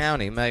Montgomery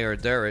County, Mayor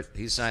Durrett,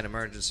 he signed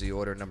emergency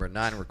order number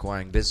 9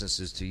 requiring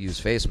businesses to use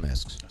face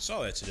masks. I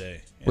saw that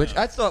today. Yeah. Which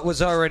I thought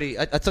was already,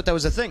 I thought that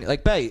was a thing.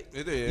 Like, Bay,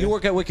 It is. you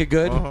work at Wicked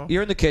Good, Uh-huh.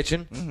 you're in the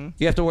kitchen,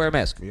 you have to wear a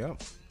mask.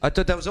 Yep. I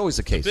thought that was always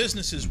the case.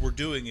 Businesses were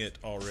doing it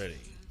already,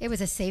 it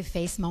was a save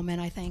face moment,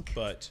 I think.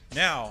 but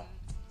now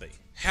they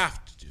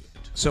have to do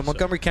it. So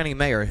Montgomery County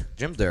Mayor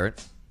Jim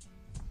Durrett,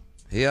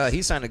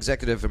 he signed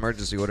Executive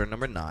Emergency Order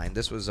number 9.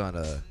 This was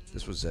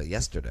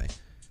yesterday.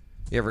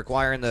 Yeah,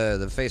 requiring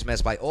the face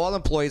mask by all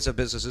employees of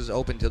businesses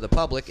open to the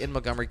public in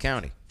Montgomery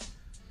County.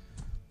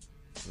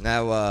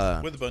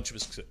 Now, with a bunch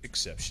of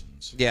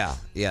exceptions. yeah.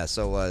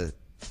 So,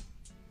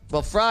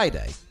 well,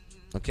 Friday,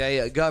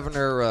 okay,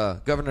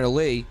 Governor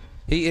Lee,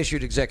 he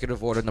issued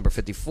Executive Order number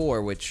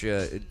 54, which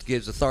it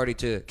gives authority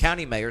to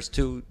county mayors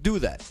to do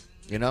that.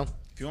 You know.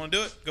 If you want to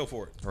do it, go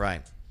for it.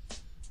 Right.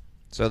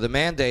 So the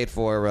mandate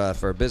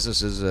for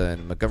businesses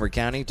in Montgomery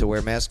County to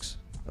wear masks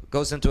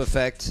goes into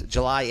effect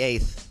July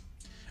 8th,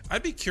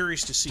 I'd be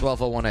curious to see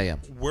 12:01 a.m.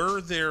 were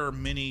there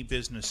many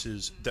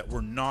businesses that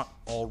were not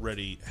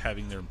already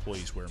having their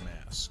employees wear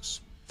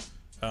masks.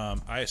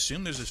 I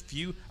assume there's a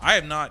few. I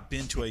have not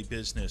been to a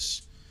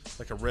business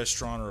like a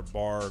restaurant or a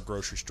bar or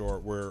grocery store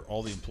where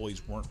all the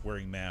employees weren't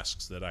wearing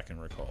masks that I can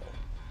recall.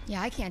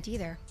 Yeah, I can't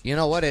either. You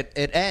know what? It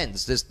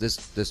ends this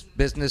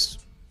business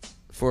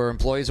for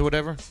employees or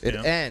whatever. It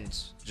Yeah.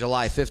 ends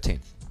July 15th.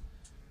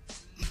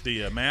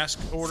 The mask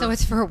order. So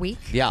it's for a week?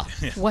 Yeah.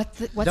 What's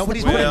Nobody's the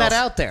putting point? that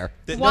out there.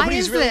 Why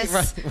Nobody's is really,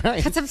 this?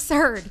 Right. That's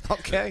absurd.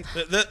 Okay.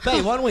 The-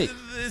 Hey, 1 week.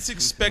 It's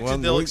expected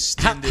 1 they'll week.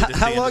 extend it How- at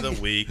how the end long- of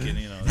the week, and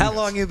you know. How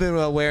long you been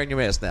wearing your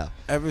mask now?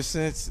 Ever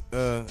since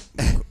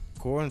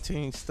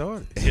quarantine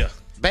started. Yeah.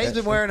 Babe's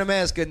been wearing a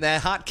mask in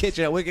that hot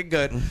kitchen at Wicked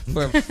Good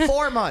for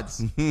 4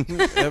 months.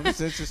 Ever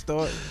since it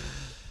started.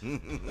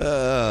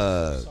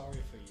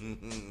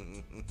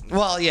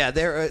 Well, yeah,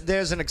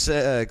 there's an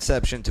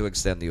exception to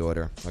extend the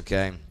order,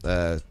 okay?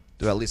 To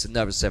at least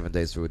another 7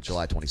 days through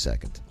July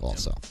 22nd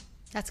also.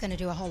 That's going to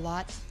do a whole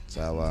lot.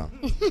 So,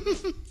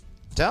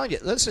 telling you,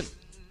 listen,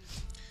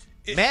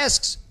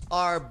 masks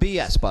are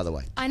BS, by the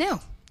way. I know.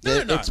 No,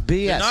 they're not. It's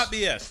BS. They're not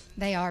BS.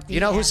 They are BS. You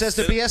know who says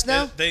they're BS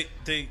now? They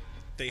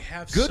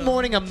have Good some,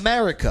 Morning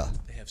America.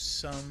 They have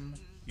some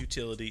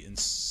utility in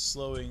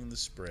slowing the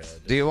spread.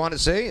 Do you want to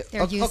see?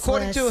 They're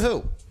According to useless.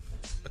 who?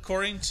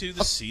 According to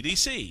the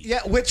CDC.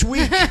 Yeah, which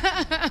week?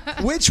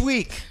 Which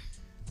week?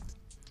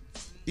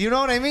 You know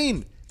what I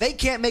mean? They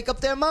can't make up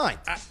their mind.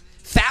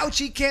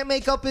 Fauci can't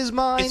make up his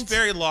mind. It's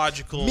very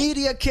logical.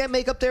 Media can't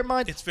make up their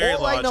mind. It's very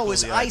All logical, I know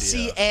is the I idea.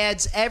 see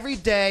ads every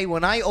day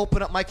when I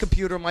open up my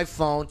computer or my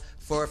phone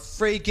for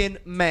freaking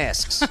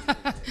masks.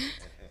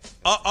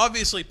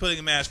 Obviously, putting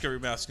a mask over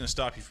your mouth is going to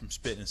stop you from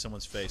spitting in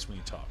someone's face when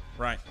you talk,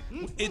 right?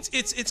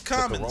 It's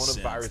common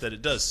sense that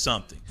it does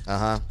something.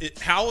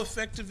 How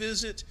effective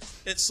is it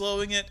at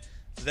slowing it?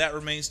 That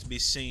remains to be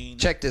seen.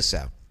 Check this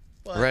out.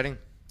 But Ready?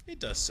 It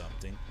does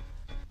something.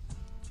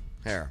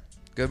 Here.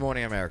 Good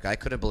morning, America. I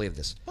couldn't believe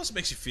this. Plus, it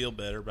makes you feel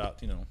better about,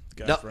 the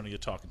guy in front of you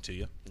talking to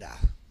you.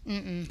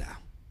 No.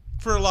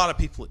 For a lot of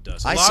people, it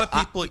does. A lot of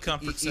people, it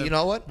comforts them. You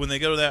know what? When they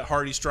go to that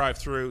Hardee's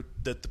drive-thru,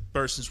 that the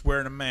person's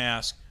wearing a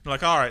mask, they're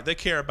like, all right, they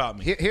care about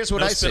me. Here's what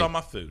They'll I spit see. on my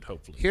food,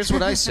 hopefully. Here's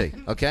what I see,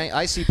 okay?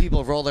 I see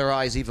people roll their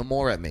eyes even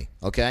more at me,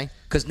 okay?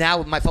 Because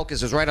now my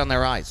focus is right on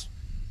their eyes.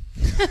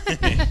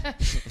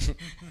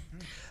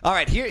 All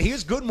right,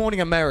 here's Good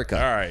Morning America.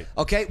 All right.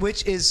 Okay,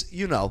 which is,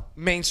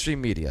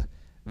 mainstream media.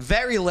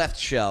 Very left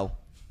show.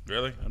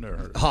 Really? I've never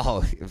heard of it.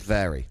 Oh,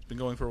 very. Been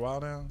going for a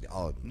while now?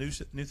 Oh, New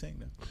thing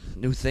now.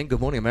 new thing, Good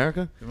Morning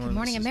America? Good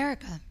morning,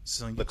 America.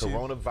 The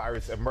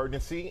coronavirus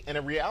emergency and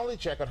a reality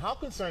check on how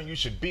concerned you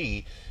should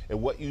be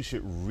and what you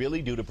should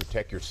really do to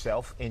protect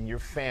yourself and your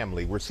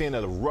family. We're seeing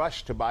a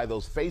rush to buy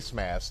those face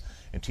masks,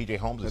 and TJ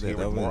Holmes is here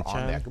with more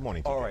on that. Good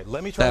morning, TJ. All right,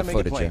 let me try to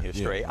make it plain here,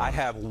 Stray. Yeah. I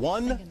have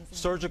one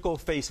surgical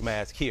face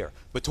mask here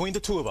between the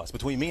two of us,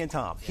 between me and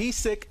Tom. He's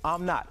sick,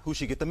 I'm not. Who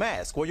should get the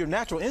mask? Well, your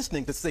natural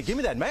instinct is to say, give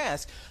me that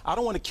mask. I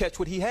don't want to catch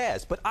what he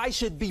has, but I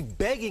should be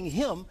begging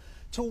him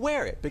to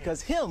wear it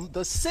because him,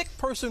 the sick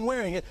person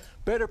wearing it,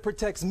 better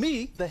protects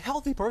me, the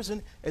healthy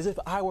person, as if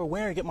I were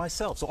wearing it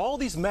myself. So all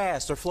these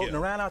masks are floating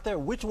around out there.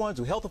 Which ones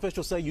do health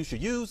officials say you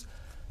should use?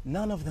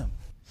 None of them.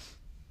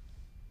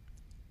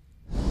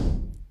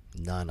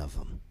 None of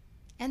them.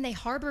 And they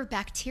harbor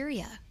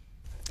bacteria.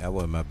 That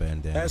wasn't my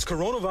bandana. As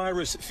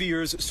coronavirus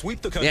fears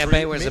sweep the country,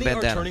 Bay, where's the many are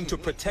bandana? turning to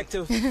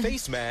protective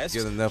face masks,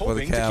 Good enough for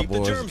the hoping to keep the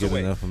Cowboys, germs good away.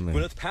 enough for me.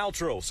 Gwyneth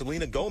Paltrow,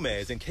 Selena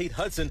Gomez, and Kate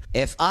Hudson.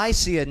 If I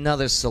see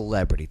another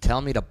celebrity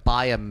tell me to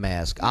buy a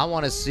mask, I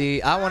want to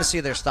see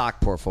their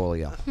stock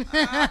portfolio.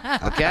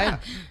 Okay?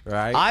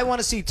 Right. I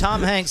want to see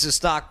Tom Hanks'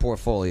 stock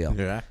portfolio.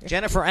 Yeah.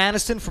 Jennifer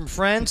Aniston from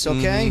Friends,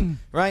 okay?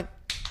 Right?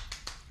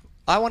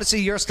 I want to see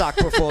your stock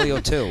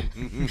portfolio too.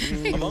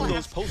 Among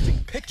those posting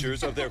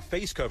pictures of their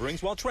face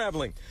coverings while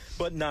traveling.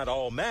 But not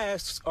all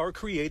masks are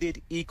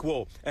created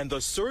equal. And the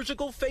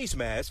surgical face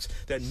masks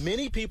that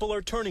many people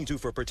are turning to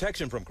for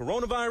protection from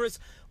coronavirus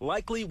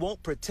likely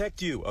won't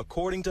protect you,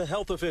 according to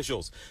health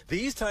officials.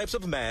 These types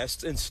of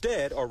masks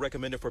instead are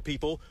recommended for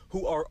people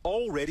who are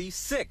already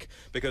sick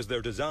because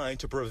they're designed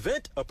to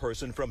prevent a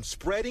person from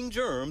spreading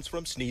germs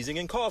from sneezing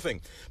and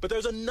coughing. But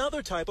there's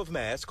another type of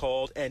mask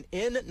called an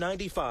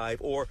N95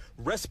 or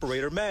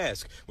respirator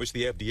mask, which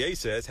the FDA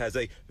says has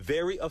a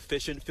very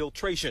efficient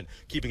filtration,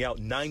 keeping out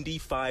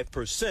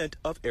 95%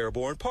 of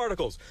airborne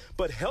particles.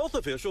 But health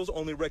officials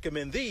only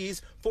recommend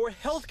these for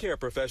healthcare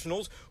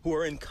professionals who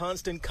are in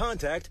constant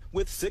contact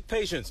with sick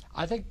patients.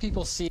 I think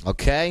people see.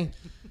 Okay?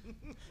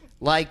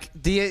 Like,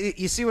 do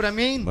you see what I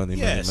mean? Money,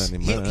 Yes.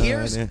 money, money, money.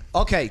 Here's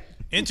okay.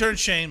 Intern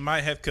Shane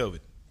might have COVID.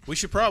 We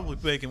should probably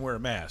make him wear a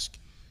mask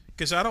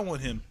because I don't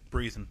want him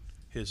breathing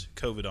his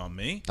COVID on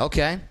me.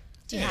 Okay.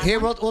 Here,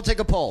 we'll take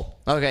a poll.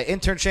 Okay,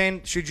 Intern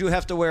Shane, should you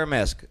have to wear a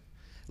mask?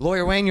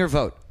 Lawyer Wayne, your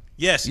vote.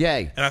 Yes.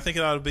 Yay. And I think it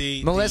ought to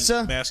be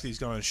Melissa? the mask that he's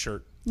got on his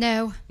shirt.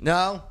 No.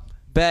 No?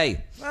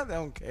 Bay. I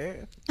don't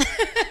care.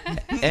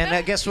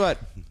 And guess what?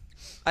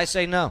 I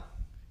say no.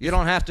 You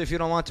don't have to if you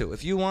don't want to.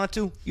 If you want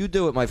to, you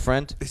do it, my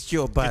friend. It's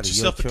your body. Get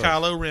yourself the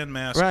Kylo Ren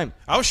mask. Right.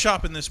 I was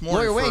shopping this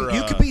morning Lawyer for... Wayne,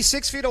 you could be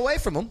 6 feet away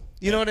from him.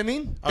 You know what I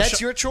mean? That's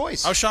your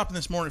choice. I was shopping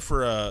this morning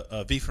for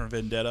a V for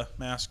Vendetta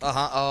mask.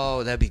 Uh-huh.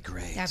 Oh, that'd be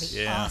great. That'd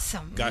be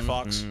awesome. Guy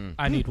Fawkes.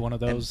 I need one of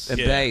those. And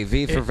Bay,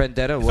 V for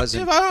Vendetta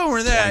wasn't... If I don't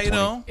wear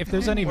that, If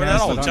there's any wear that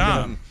mask all the that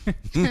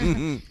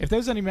time. if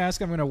there's any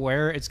mask I'm going to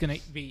wear, it's going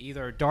to be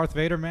either a Darth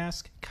Vader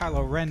mask,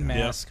 Kylo Ren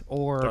mask,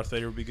 or Darth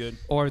Vader would be good.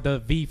 or the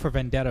V for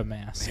Vendetta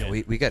mask. Man,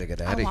 we got to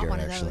get out of want here, one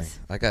of actually.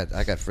 those.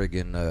 I got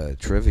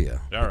trivia.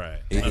 All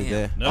right.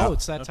 Oh,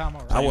 it's that time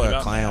already. I wear a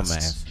about clown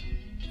masks. mask.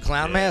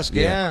 Clown mask,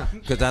 yeah.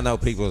 Because I know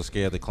people are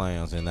scared of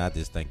clowns, and I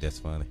just think that's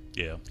funny.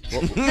 Yeah.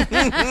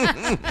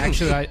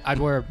 Actually, I'd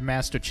wear a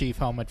Master Chief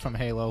helmet from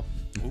Halo.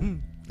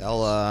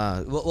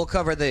 We'll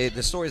cover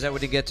the stories that we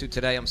didn't get to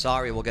today. I'm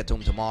sorry, we'll get to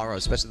them tomorrow,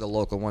 especially the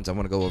local ones. I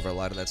want to go over a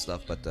lot of that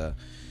stuff. But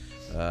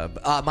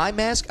my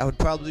mask, I would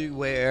probably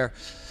wear.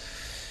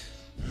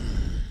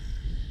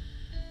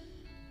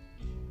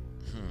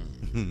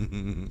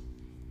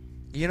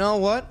 You know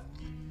what?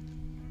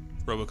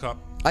 RoboCop.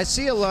 I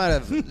see a lot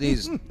of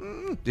these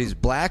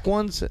black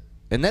ones,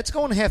 and that's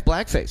going half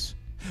blackface.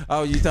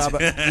 Oh, you talk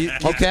about?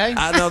 Okay.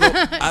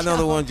 I know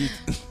the ones you.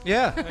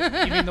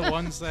 Yeah. You mean the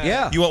ones that?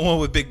 Yeah. You want one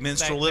with big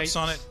minstrel lips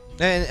on it?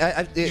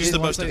 And Use the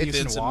most that you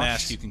can offensive wash?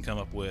 mask you can come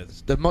up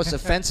with. the most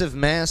offensive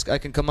mask I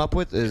can come up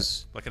with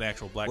is Like an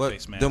actual What,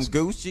 blackface mask. them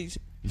Gucci's?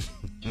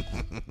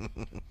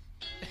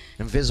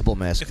 Invisible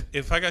mask.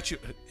 If I got you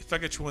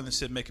one that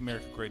said "Make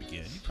America Great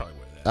Again," you'd probably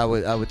wear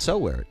that. I would so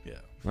wear it. Yeah.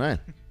 Right.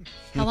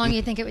 How long do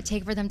you think it would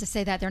take for them to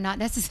say that they're not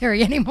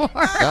necessary anymore?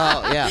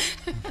 Oh yeah.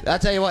 I'll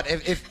tell you what.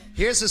 If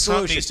here's the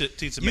Trump solution.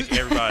 needs to make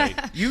everybody.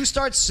 You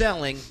start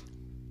selling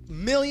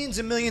millions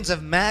and millions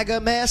of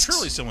MAGA masks.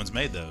 Surely someone's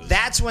made those.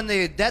 That's when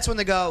they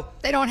go.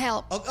 They don't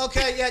help.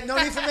 Okay, yeah, no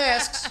need for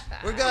masks.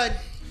 We're good.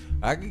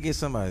 I could get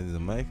somebody to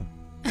make them.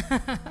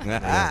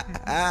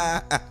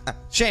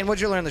 Shane,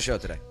 what'd you learn on the show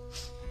today?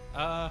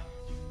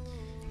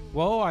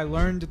 Well, I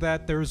learned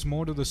that there's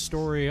more to the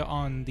story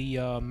on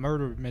the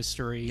murder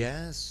mystery.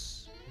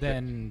 Yes.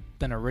 Than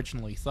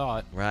originally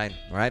thought. Right.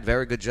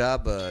 Very good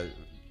job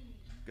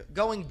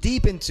going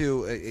deep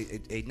into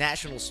a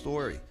national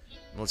story.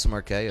 Melissa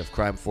Marquet of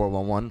Crime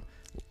 411.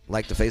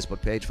 Like the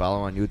Facebook page,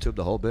 follow on YouTube,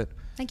 the whole bit.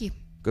 Thank you.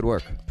 Good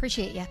work.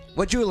 Appreciate you.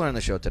 What'd you learn on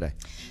the show today?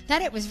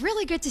 That it was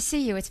really good to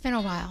see you. It's been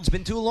a while. It's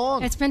been too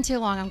long. It's been too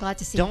long. I'm glad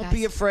to see you guys. Don't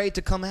be afraid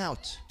to come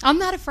out. I'm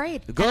not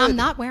afraid. Good. And I'm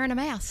not wearing a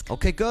mask.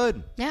 Okay,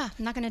 good. Yeah,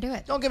 I'm not going to do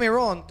it. Don't get me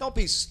wrong. Don't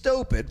be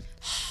stupid.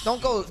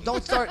 Don't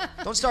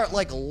start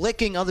like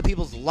licking other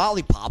people's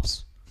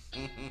lollipops.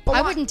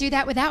 I wouldn't do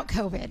that without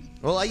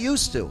COVID. Well, I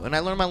used to, and I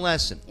learned my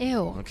lesson.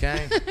 Ew.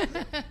 Okay.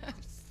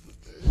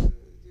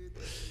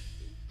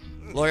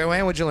 Lawyer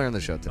Wayne, what'd you learn on the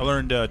show today? I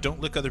learned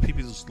don't lick other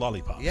people's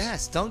lollipops.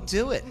 Yes, don't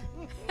do it.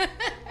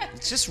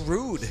 It's just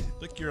rude.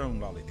 Lick your own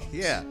lollipop.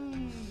 Yeah.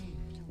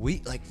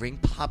 We like ring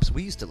pops.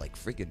 We used to like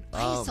freaking.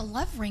 I used to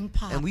love ring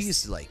pops. And we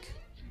used to like.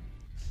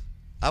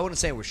 I wouldn't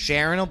say we're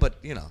sharing them, but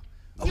you know.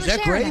 Oh, You is were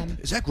that sharing grape? them.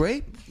 Is that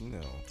grape?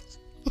 No.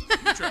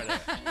 Try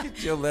that.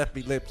 Get your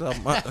lefty lips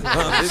off my.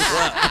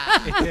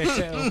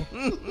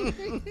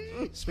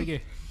 Speaking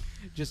of,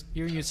 just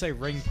hearing you say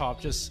ring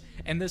pop,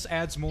 and this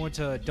adds more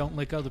to don't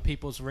lick other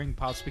people's ring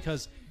pops,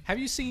 because have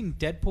you seen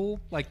Deadpool,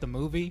 like the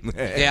movie?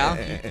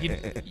 Yeah.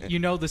 You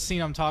know the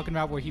scene I'm talking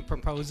about where he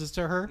proposes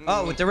to her?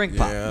 Oh, with the ring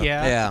pop.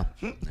 Yeah.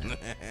 Yeah.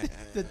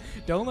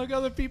 Don't lick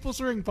other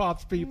people's ring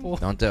pops, people.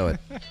 Don't do it.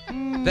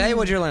 Bay,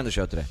 what'd you learn on the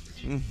show today?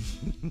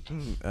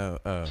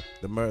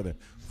 The murder.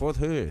 Fort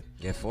Hood.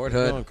 Yeah, Fort It's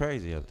Hood. going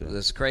crazy up there.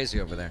 It's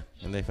crazy over there.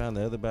 And they found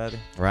the other body.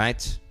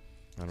 Right.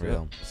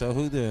 Unreal. So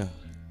who the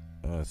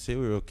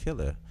serial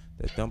killer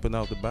that's dumping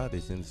off the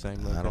bodies in the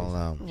same location? I don't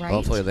know. Right.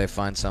 Hopefully they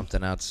find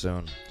something out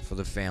soon for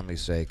the family's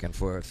sake and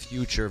for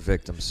future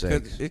victims'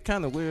 sake. 'Cause it's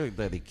kind of weird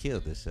that he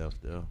killed himself,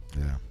 though.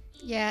 Yeah.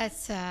 Yeah,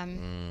 it's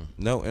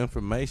No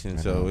information,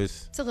 so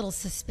it's a little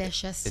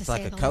suspicious. it's to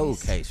like say a the cold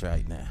least. case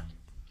right now.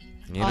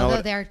 You know Although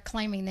what? they're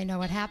claiming they know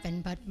what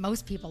happened, but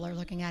most people are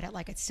looking at it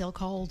like it's still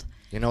cold.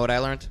 You know what I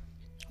learned?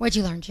 What'd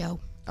you learn, Joe?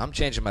 I'm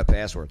changing my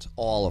passwords,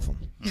 all of them.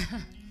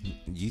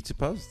 You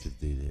supposed to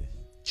do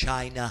that.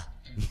 China.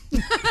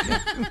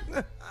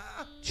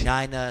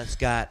 China's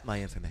got my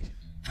information.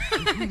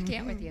 I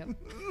can't with you.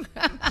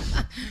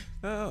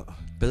 Oh,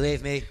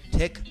 Believe me,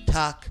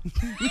 TikTok.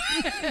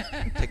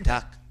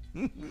 TikTok.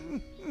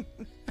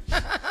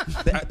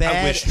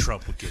 I wish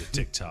Trump would get a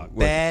TikTok.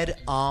 Bad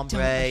Don't hombre.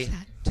 wish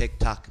that.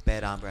 TikTok.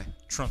 Bad hombre.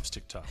 Trump's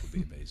TikTok would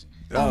be amazing.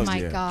 Oh my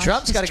yeah. gosh.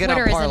 Trump's his gotta get on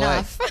Twitter is parlay.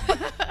 enough.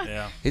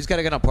 Yeah. He's got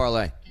to get on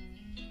parlay.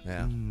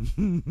 Yeah.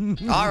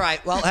 All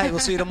right. Well, hey, we'll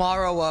see you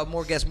tomorrow.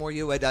 More guests, more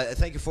you.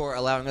 Thank you for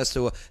allowing us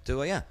to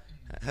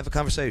have a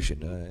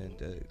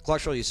conversation.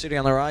 Clarksville, your city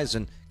on the rise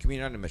and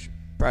community on the mission.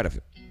 Proud of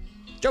you.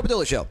 Joe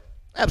Padula Show.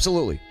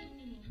 Absolutely.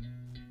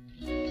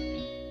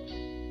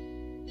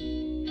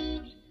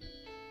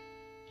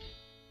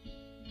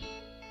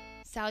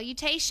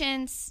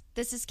 Salutations!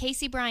 This is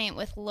Casey Bryant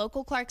with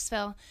Local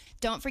Clarksville.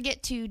 Don't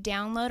forget to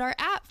download our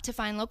app to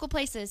find local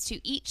places to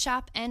eat,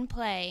 shop, and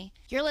play.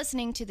 You're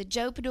listening to The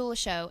Joe Padula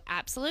Show.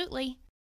 Absolutely.